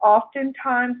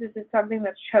 Oftentimes, this is something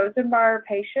that's chosen by our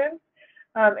patients,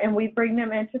 and we bring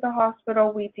them into the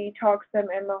hospital. We detox them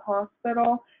in the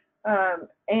hospital,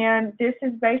 and this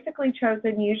is basically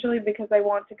chosen usually because they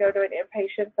want to go to an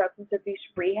inpatient substance abuse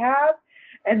rehab,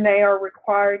 and they are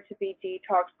required to be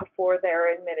detoxed before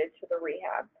they're admitted to the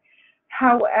rehab.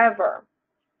 However,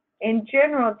 in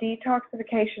general,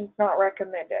 detoxification is not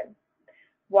recommended.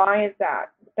 Why is that?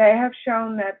 They have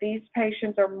shown that these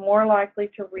patients are more likely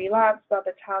to relapse by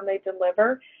the time they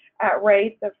deliver at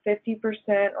rates of 50%,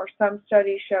 or some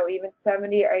studies show even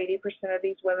 70 or 80% of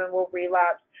these women will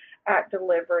relapse at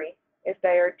delivery if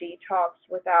they are detoxed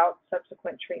without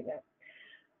subsequent treatment.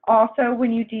 Also,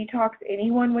 when you detox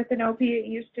anyone with an opiate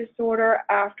use disorder,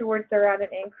 afterwards they're at an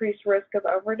increased risk of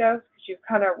overdose because you've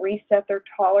kind of reset their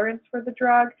tolerance for the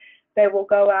drug. They will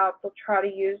go out, they'll try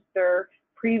to use their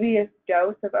previous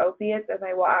dose of opiates, and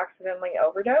they will accidentally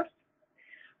overdose.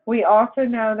 We also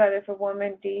know that if a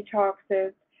woman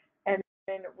detoxes and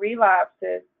then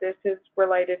relapses, this is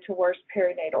related to worse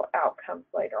perinatal outcomes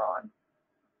later on.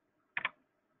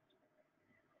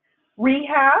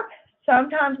 Rehab,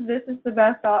 sometimes this is the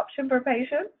best option for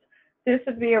patients. This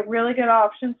would be a really good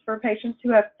option for patients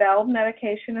who have failed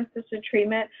medication-assisted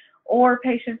treatment, or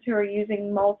patients who are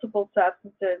using multiple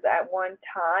substances at one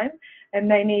time, and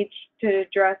they need to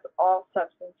address all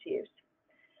substance use.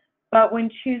 But when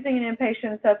choosing an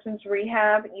inpatient substance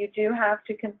rehab, you do have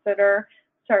to consider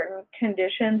certain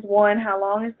conditions. One, how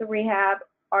long is the rehab?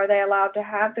 Are they allowed to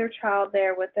have their child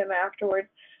there with them afterwards?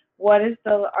 Are they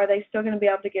still going to be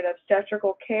able to get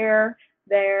obstetrical care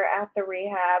there at the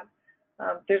rehab?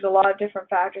 There's a lot of different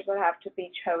factors that have to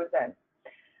be chosen.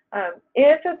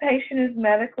 If a patient is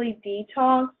medically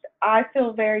detoxed, I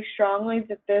feel very strongly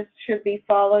that this should be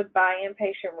followed by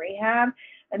inpatient rehab,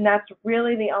 and that's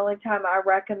really the only time I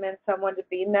recommend someone to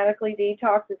be medically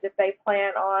detoxed, is if they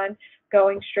plan on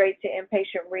going straight to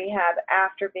inpatient rehab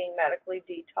after being medically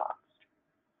detoxed.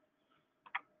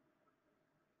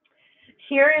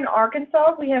 Here in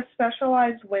Arkansas, we have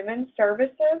specialized women's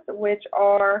services, which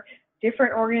are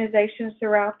different organizations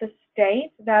throughout the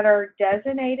state that are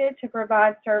designated to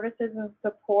provide services and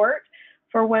support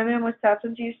for women with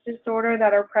substance use disorder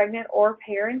that are pregnant or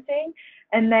parenting,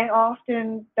 and they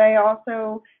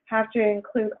also have to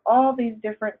include all these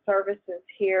different services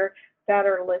here that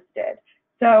are listed.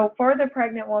 So for the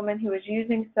pregnant woman who is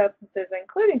using substances,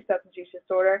 including substance use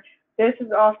disorder, this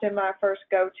is often my first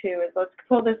go-to, is let's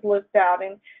pull this list out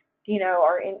and,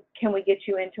 can we get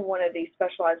you into one of these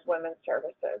specialized women's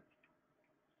services?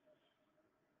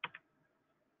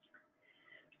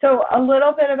 So a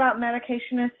little bit about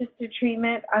medication-assisted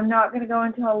treatment. I'm not going to go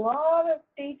into a lot of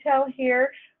detail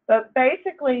here, but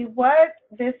basically what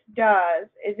this does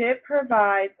is it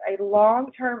provides a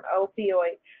long-term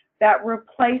opioid that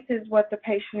replaces what the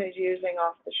patient is using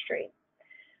off the street.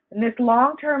 And this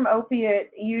long-term opiate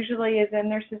usually is in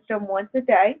their system once a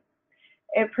day.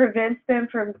 It prevents them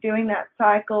from doing that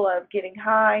cycle of getting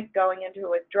high, going into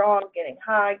withdrawal, getting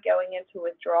high, going into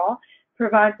withdrawal.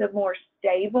 Provides a more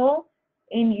stable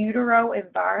in utero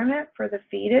environment for the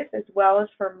fetus as well as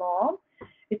for mom.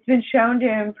 It's been shown to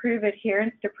improve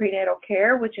adherence to prenatal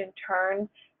care, which in turn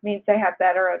means they have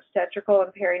better obstetrical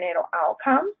and perinatal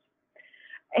outcomes.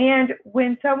 And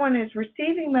when someone is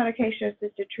receiving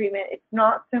medication-assisted treatment, it's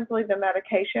not simply the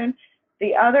medication.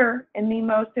 The other and the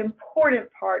most important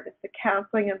part is the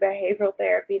counseling and behavioral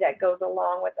therapy that goes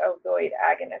along with opioid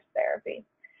agonist therapy.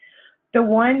 The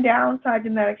one downside to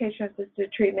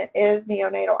medication-assisted treatment is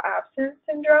neonatal abstinence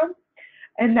syndrome,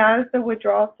 and that is the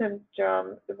withdrawal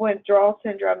syndrome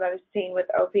that is seen with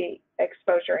opiate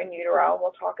exposure in utero. And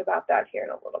we'll talk about that here in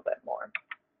a little bit more.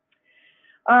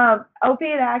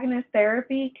 Opiate agonist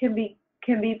therapy can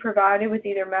be provided with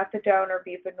either methadone or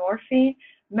buprenorphine.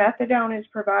 Methadone is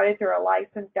provided through a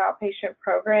licensed outpatient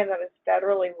program that is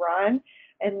federally run,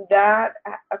 and that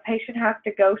a patient has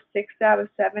to go 6 out of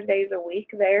 7 days a week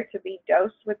there to be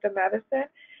dosed with the medicine,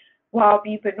 while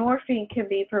buprenorphine can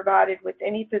be provided with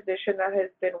any physician that has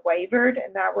been waivered,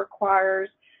 and that requires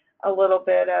a little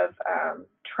bit of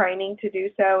training to do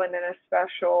so, and then a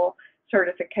special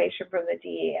certification from the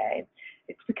DEA.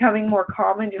 It's becoming more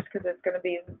common just because it's going to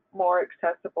be more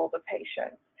accessible to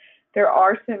patients. There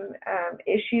are some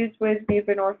issues with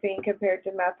buprenorphine compared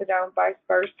to methadone, vice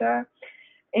versa.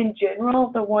 In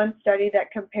general, the one study that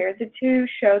compared the two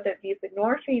showed that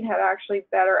buprenorphine had actually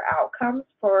better outcomes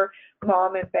for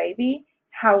mom and baby.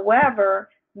 However,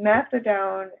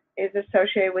 methadone is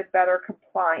associated with better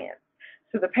compliance.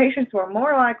 So the patients were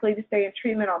more likely to stay in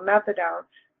treatment on methadone,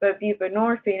 but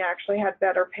buprenorphine actually had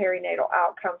better perinatal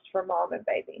outcomes for mom and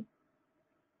baby.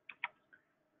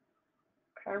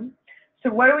 Okay. So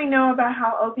what do we know about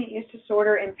how opiate use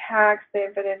disorder impacts the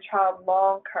infant and child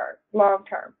long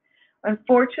term?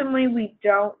 Unfortunately, we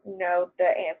don't know the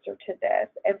answer to this.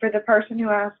 And for the person who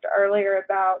asked earlier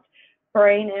about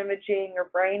brain imaging or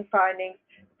brain findings,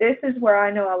 this is where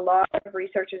I know a lot of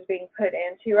research is being put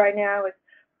into right now, is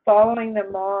following the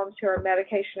moms who are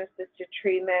medication-assisted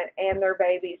treatment and their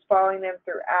babies, following them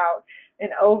throughout and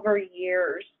over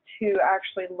years to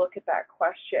actually look at that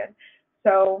question.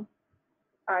 So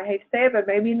I hate to say it, but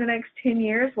maybe in the next 10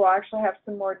 years we'll actually have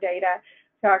some more data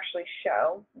to actually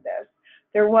show this.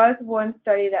 There was one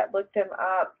study that looked them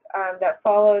up that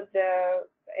followed the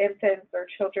infants or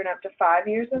children up to 5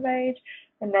 years of age,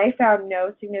 and they found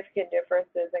no significant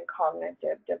differences in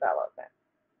cognitive development.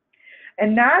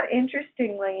 And that,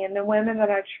 interestingly, in the women that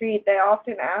I treat, they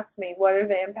often ask me, what are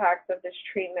the impacts of this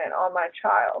treatment on my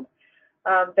child?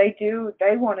 They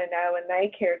want to know, and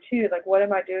they care too, like, what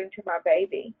am I doing to my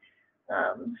baby?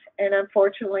 And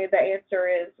unfortunately, the answer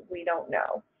is we don't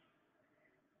know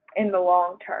in the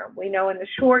long term. We know in the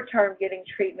short term getting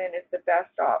treatment is the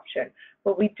best option,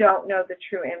 but we don't know the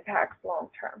true impacts long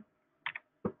term.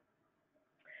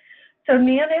 So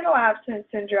neonatal abstinence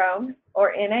syndrome,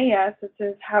 or NAS, this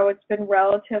is how it's been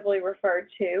relatively referred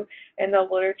to in the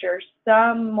literature.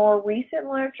 Some more recent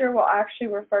literature will actually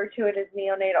refer to it as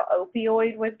neonatal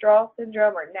opioid withdrawal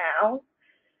syndrome, or NOW.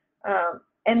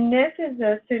 And this is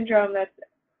a syndrome that's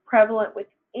prevalent with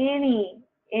any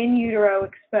in utero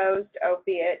exposed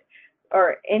opiate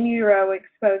or in utero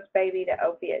exposed baby to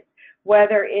opiates,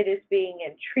 whether it is being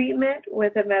in treatment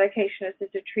with a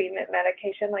medication-assisted treatment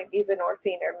medication like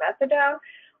buprenorphine or methadone,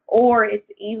 or it's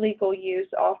illegal use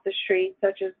off the street,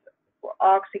 such as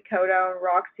oxycodone,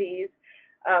 Roxy's,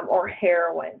 or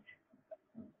heroin.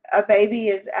 A baby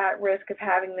is at risk of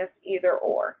having this either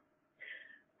or.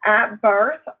 At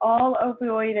birth, all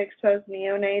opioid-exposed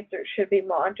neonates should be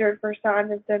monitored for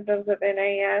signs and symptoms of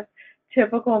NAS.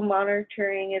 Typical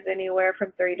monitoring is anywhere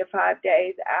from 3 to 5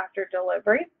 days after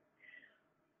delivery.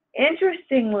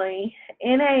 Interestingly,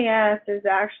 NAS is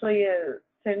actually a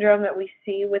syndrome that we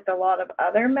see with a lot of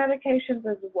other medications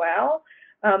as well,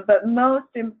 but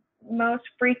most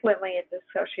frequently it's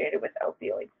associated with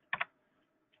opioids.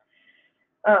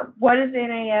 What is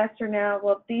NAS or now?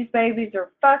 Well, these babies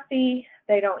are fussy,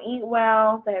 they don't eat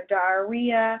well, they have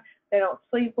diarrhea, they don't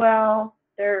sleep well,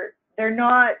 they're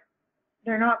not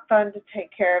fun to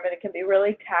take care of, and it can be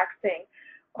really taxing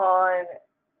on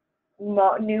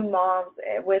new moms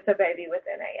with a baby with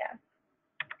NAS.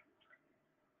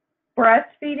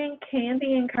 Breastfeeding can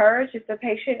be encouraged if the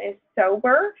patient is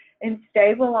sober and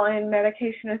stable on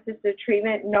medication-assisted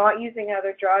treatment, not using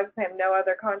other drugs, and have no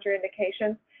other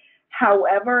contraindications.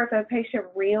 However, if a patient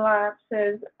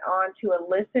relapses onto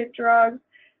illicit drugs,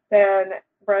 then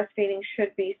breastfeeding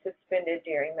should be suspended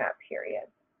during that period.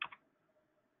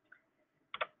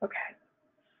 Okay.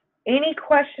 Any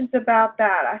questions about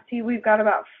that? I see we've got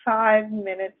about 5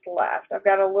 minutes left. I've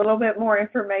got a little bit more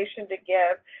information to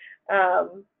give,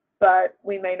 but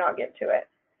we may not get to it.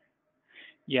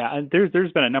 Yeah, and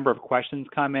there's been a number of questions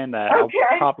come in that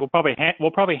we'll probably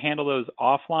handle those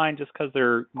offline just because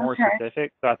they're more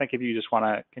specific. So I think if you just want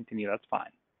to continue, that's fine.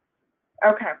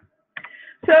 Okay.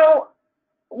 So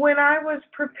when I was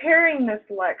preparing this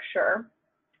lecture,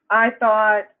 I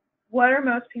thought what are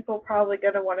most people probably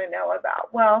going to want to know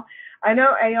about? Well, I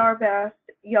know ARBEST,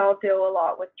 y'all deal a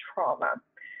lot with trauma.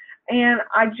 And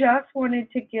I just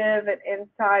wanted to give an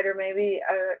insight, or maybe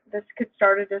this could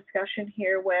start a discussion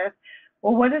here with,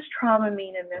 well, what does trauma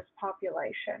mean in this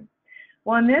population?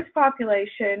 Well, in this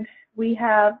population, we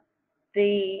have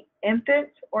the infant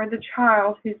or the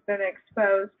child who's been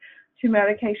exposed to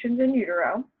medications in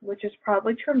utero, which is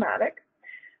probably traumatic.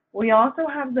 We also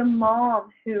have the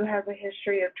mom who has a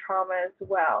history of trauma as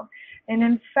well. And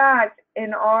in fact,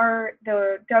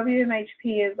 the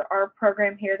WMHP is our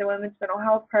program here, the Women's Mental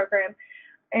Health Program.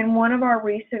 In one of our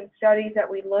recent studies that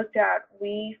we looked at,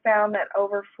 we found that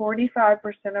over 45%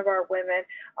 of our women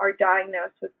are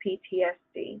diagnosed with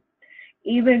PTSD.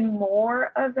 Even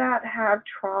more of that have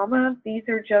trauma. These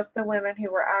are just the women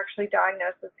who were actually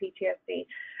diagnosed with PTSD.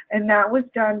 And that was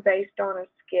done based on a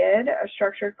SCID, a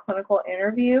structured clinical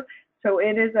interview. So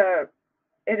it is a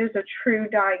true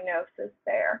diagnosis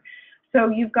there. So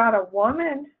you've got a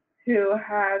woman who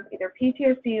has either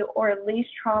PTSD or at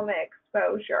least trauma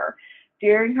exposure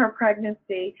during her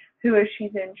pregnancy, who, if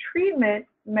she's in treatment,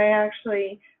 may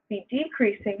actually be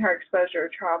decreasing her exposure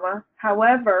to trauma.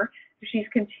 However, if she's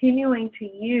continuing to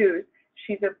use,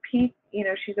 she's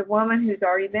a woman who's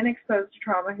already been exposed to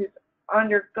trauma, who's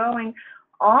undergoing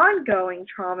ongoing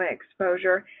trauma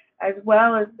exposure, as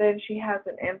well as then she has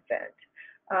an infant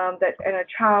and a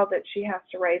child that she has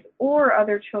to raise, or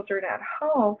other children at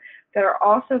home that are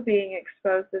also being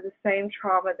exposed to the same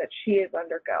trauma that she is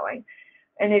undergoing.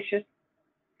 And it's just,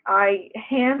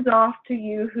 hands off to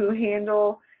you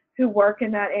who work in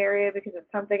that area, because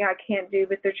it's something I can't do,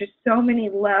 but there's just so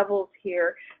many levels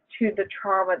here to the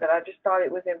trauma that I just thought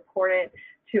it was important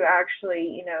to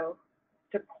actually,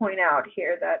 to point out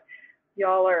here that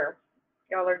y'all are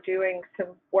doing some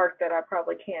work that I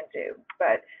probably can't do,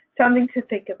 but something to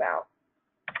think about.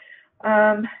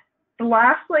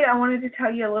 Lastly, I wanted to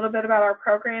tell you a little bit about our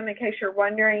program in case you're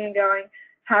wondering and going,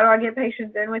 how do I get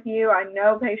patients in with you? I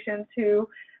know patients who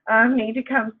need to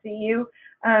come see you.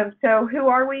 So who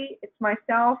are we? It's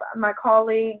myself, my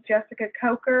colleague Jessica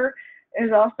Coker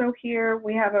is also here.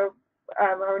 We have a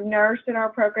nurse in our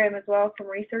program as well as some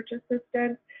research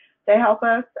assistants. They help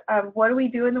us. What do we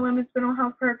do in the Women's Mental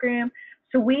Health Program?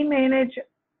 So we manage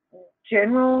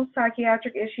general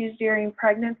psychiatric issues during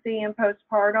pregnancy and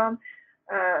postpartum,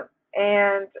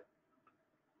 and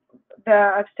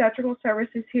the obstetrical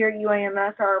services here at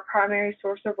UAMS are our primary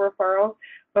source of referrals,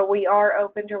 but we are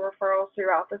open to referrals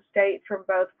throughout the state from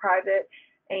both private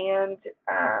and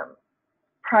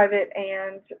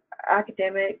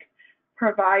academic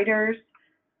providers.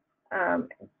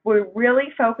 We really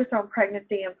focus on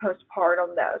pregnancy and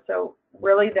postpartum though, so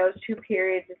really those two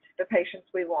periods is the patients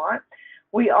we want.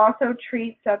 We also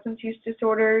treat substance use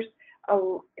disorders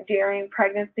during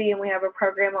pregnancy, and we have a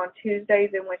program on Tuesdays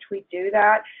in which we do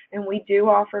that, and we do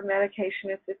offer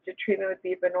medication-assisted treatment with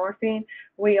buprenorphine.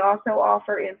 We also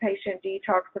offer inpatient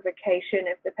detoxification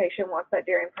if the patient wants that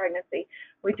during pregnancy.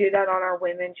 We do that on our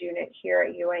women's unit here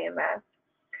at UAMS.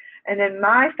 And then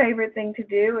my favorite thing to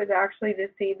do is actually to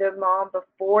see the mom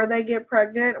before they get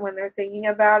pregnant, when they're thinking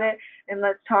about it, and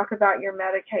let's talk about your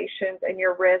medications and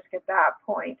your risk at that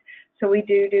point. So we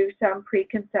do some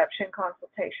preconception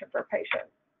consultation for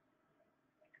patients.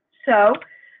 So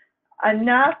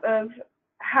enough of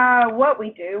what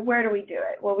we do. Where do we do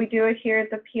it? Well, we do it here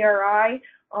at the PRI,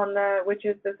 which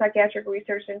is the Psychiatric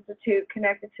Research Institute,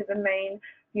 connected to the main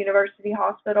university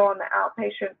hospital on the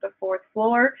outpatient, the 4th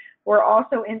floor. We're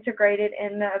also integrated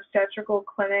in the obstetrical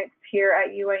clinics here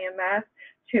at UAMS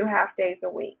 2 half-days a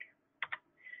week.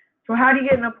 So how do you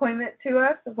get an appointment to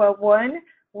us? Well, one,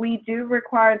 we do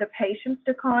require the patients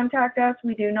to contact us.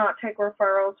 We do not take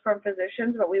referrals from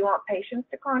physicians, but we want patients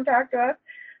to contact us.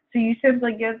 So you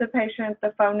simply give the patient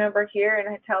the phone number here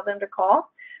and tell them to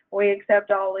call. We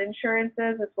accept all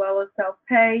insurances as well as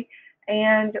self-pay.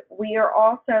 And we are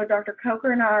also, Dr.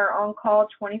 Coker and I are on call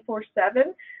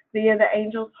 24/7 via the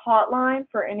Angels hotline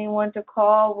for anyone to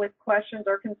call with questions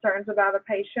or concerns about a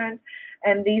patient.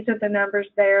 And these are the numbers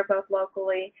there, both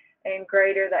locally and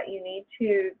greater, that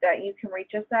you can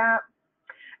reach us at.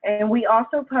 And we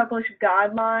also publish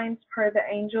guidelines per the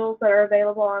Angels that are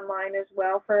available online as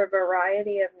well for a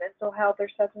variety of mental health or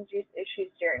substance use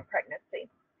issues during pregnancy.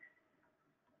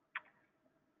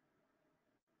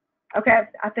 Okay,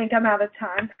 I think I'm out of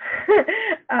time.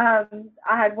 I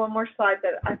had one more slide,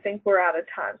 but I think we're out of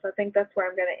time. So I think that's where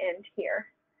I'm going to end here.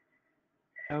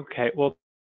 Okay, well,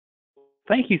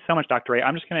 thank you so much, Dr. Ray.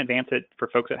 I'm just going to advance it for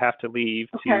folks that have to leave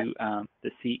to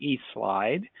the CE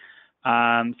slide.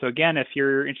 So again, if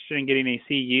you're interested in getting a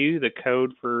CU, the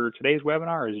code for today's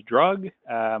webinar is DRUG.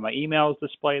 My email is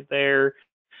displayed there.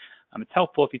 It's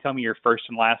helpful if you tell me your first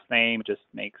and last name. It just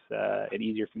makes it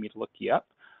easier for me to look you up.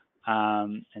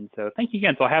 And so thank you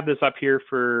again. So I'll have this up here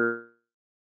for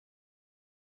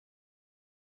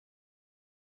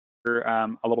a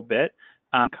little bit.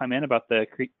 Come in about the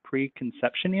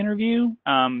preconception interview.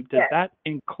 Does that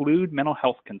include mental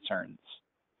health concerns?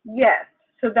 Yes.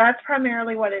 So that's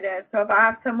primarily what it is. So if I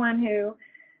have someone who's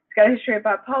got a history of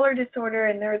bipolar disorder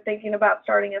and they're thinking about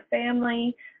starting a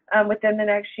family within the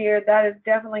next year, that is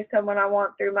definitely someone I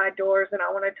want through my doors, and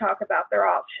I want to talk about their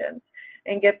options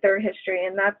and get their history,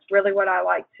 and that's really what I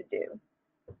like to do.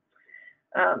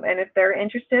 And if they're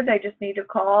interested, they just need to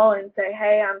call and say,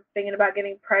 hey, I'm thinking about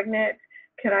getting pregnant.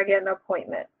 Can I get an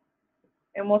appointment?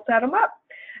 And we'll set them up.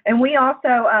 And we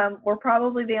also, we're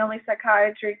probably the only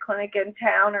psychiatry clinic in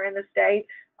town or in the state.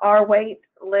 Our wait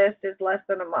list is less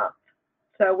than a month.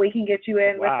 So we can get you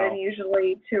in within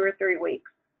usually 2 or 3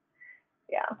 weeks.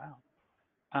 Yeah.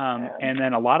 Wow. And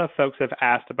then a lot of folks have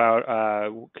asked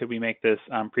about, could we make this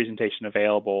presentation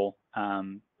available,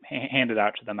 handed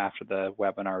out to them after the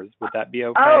webinars? Would that be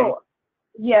okay? Oh,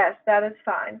 yes, that is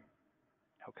fine.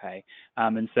 Okay.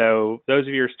 And so those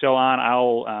of you who are still on,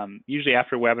 I'll usually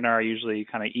after a webinar, I usually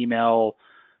kind of email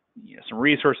some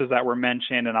resources that were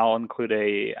mentioned, and I'll include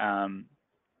a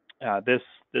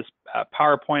this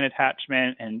PowerPoint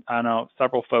attachment. And I know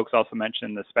several folks also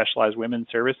mentioned the specialized women's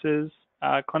services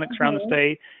clinics around the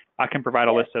state. I can provide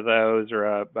a list of those or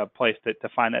a place to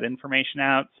find that information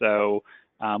out. So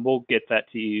we'll get that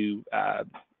to you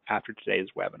after today's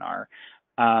webinar.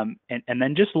 And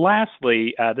then just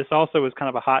lastly, this also was kind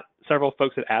of a hot, several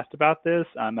folks had asked about this,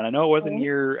 and I know it wasn't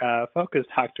your focus,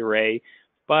 Dr. Ray,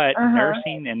 but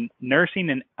nursing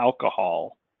and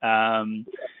alcohol.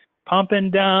 Pump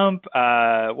and dump,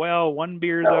 well, one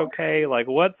beer is okay. Like,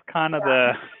 what's kind of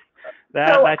that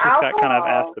just got kind of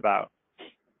asked about.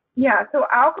 Yeah, so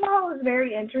alcohol is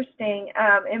very interesting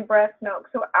in breast milk.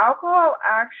 So alcohol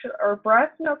actually, or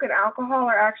breast milk and alcohol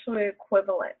are actually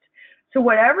equivalent. So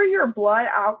whatever your blood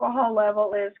alcohol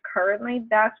level is currently,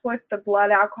 that's what the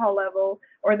blood alcohol level,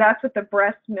 or that's what the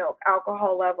breast milk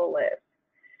alcohol level is.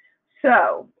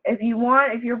 So if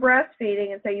you're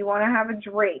breastfeeding and say you want to have a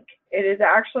drink, it is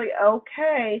actually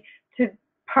okay to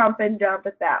pump and dump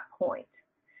at that point.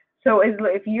 So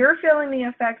if you're feeling the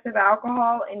effects of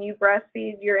alcohol and you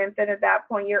breastfeed your infant at that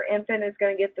point, your infant is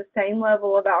going to get the same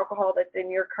level of alcohol that's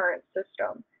in your current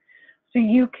system. So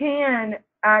you can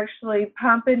actually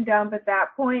pump and dump at that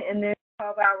point, and then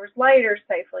 12 hours later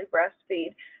safely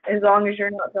breastfeed, as long as you're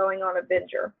not going on a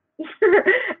binger.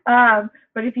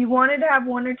 But if you wanted to have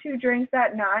 1 or 2 drinks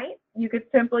that night, you could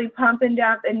simply pump and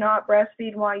dump and not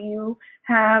breastfeed while you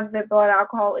have the blood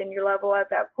alcohol in your level at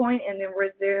that point, and then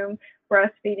resume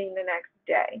breastfeeding the next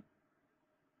day.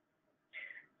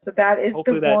 So that is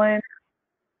the one.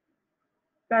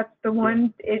 That's the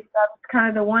one. That's kind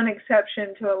of the one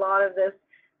exception to a lot of this.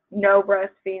 No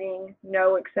breastfeeding,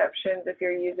 no exceptions if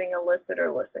you're using illicit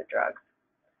or licit drugs.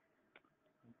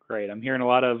 Great. I'm hearing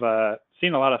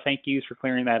seeing a lot of thank yous for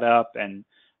clearing that up, and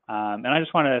I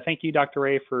just want to thank you, Dr.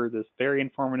 Ray, for this very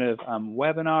informative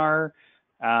webinar,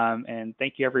 and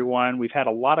thank you, everyone. We've had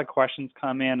a lot of questions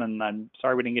come in, and I'm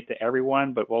sorry we didn't get to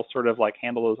everyone, but we'll sort of like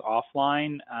handle those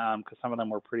offline because some of them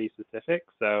were pretty specific.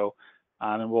 So,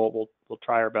 and we'll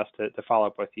try our best to follow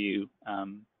up with you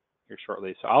here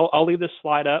shortly. So I'll leave this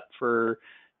slide up for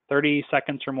 30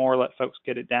 seconds or more, let folks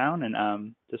get it down,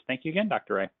 and just thank you again,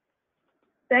 Dr. Ray.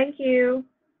 Thank you.